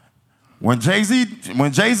 When Jay-Z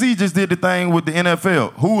just did the thing with the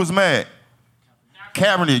NFL, who was mad?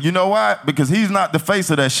 Kaepernick. You know why? Because he's not the face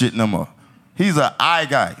of that shit no more. He's an I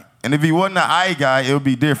guy. And if he wasn't an I guy, it would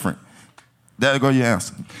be different. That'll go your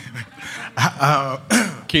answer.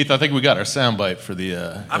 Keith, I think we got our soundbite for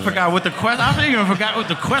the. I forgot what the question. I even forgot what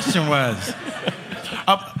the question was.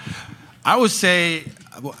 I would say,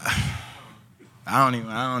 I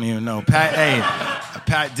don't even know.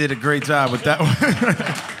 Pat did a great job with that one.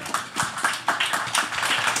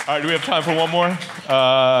 All right, do we have time for one more?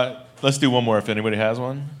 Let's do one more if anybody has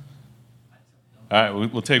one. All right,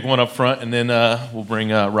 we'll take one up front, and then we'll bring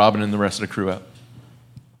Robin and the rest of the crew up.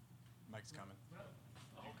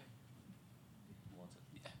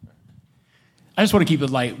 I just want to keep it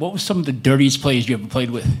light. What was some of the dirtiest plays you ever played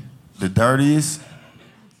with? The dirtiest?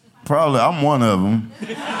 Probably, I'm one of them.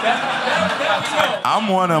 I'm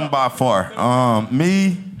one of them by far.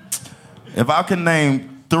 Me, if I can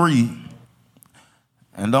name 3,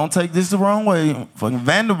 and don't take this the wrong way, fucking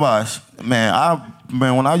Van der Bosch, man,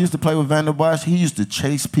 when I used to play with Van der Bosch, he used to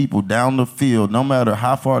chase people down the field, no matter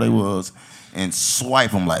how far they was, and swipe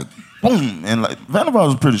them like, boom. And like Van der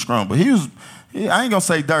Bosch was pretty strong, but I ain't gonna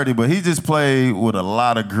say dirty, but he just played with a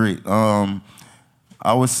lot of grit. I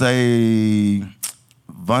would say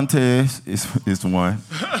Vontaze is one.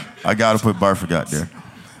 I gotta put Burford out there.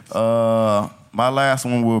 My last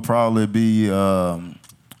one will probably be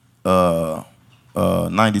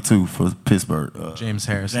 92 for Pittsburgh. James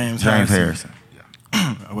Harrison. James Harrison.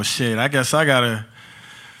 Yeah. Well, shit. I guess I gotta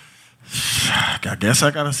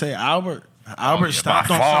say Albert. Albert stopped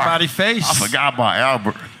on somebody's face. I forgot about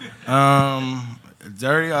Albert.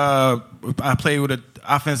 Dirty. I played with an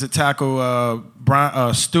offensive tackle,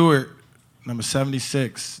 Brian Stewart, number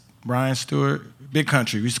 76. Brian Stewart, Big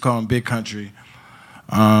Country. We used to call him Big Country.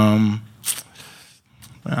 I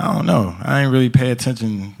don't know. I ain't really pay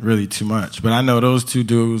attention really too much, but I know those two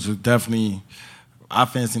dudes are definitely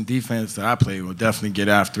offense and defense that I played will definitely get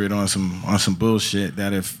after it on some bullshit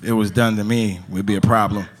that if it was done to me would be a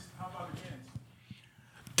problem.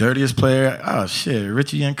 Dirtiest player? Oh shit,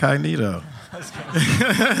 Richie Incognito. You know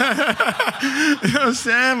what I'm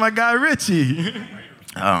saying? My guy Richie.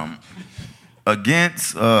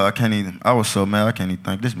 Against, I can't even, I was so mad I can't even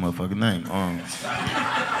think this motherfucker's name.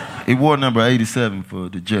 He wore number 87 for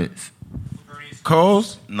the Jets.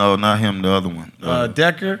 Coles? No, not him, the other one.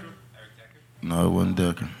 Decker? No, it wasn't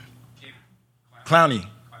Decker. Clowney.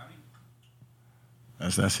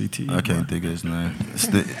 That's that CT. I can't think of his name.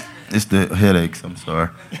 It's the headaches, I'm sorry.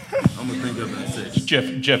 I'm gonna think of it in a second.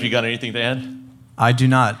 Jeff, you got anything to add? I do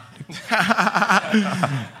not.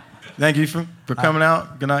 Thank you for coming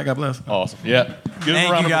out. Good night. God bless. Awesome. Yeah. Give him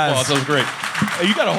a round of applause. That was great. You got a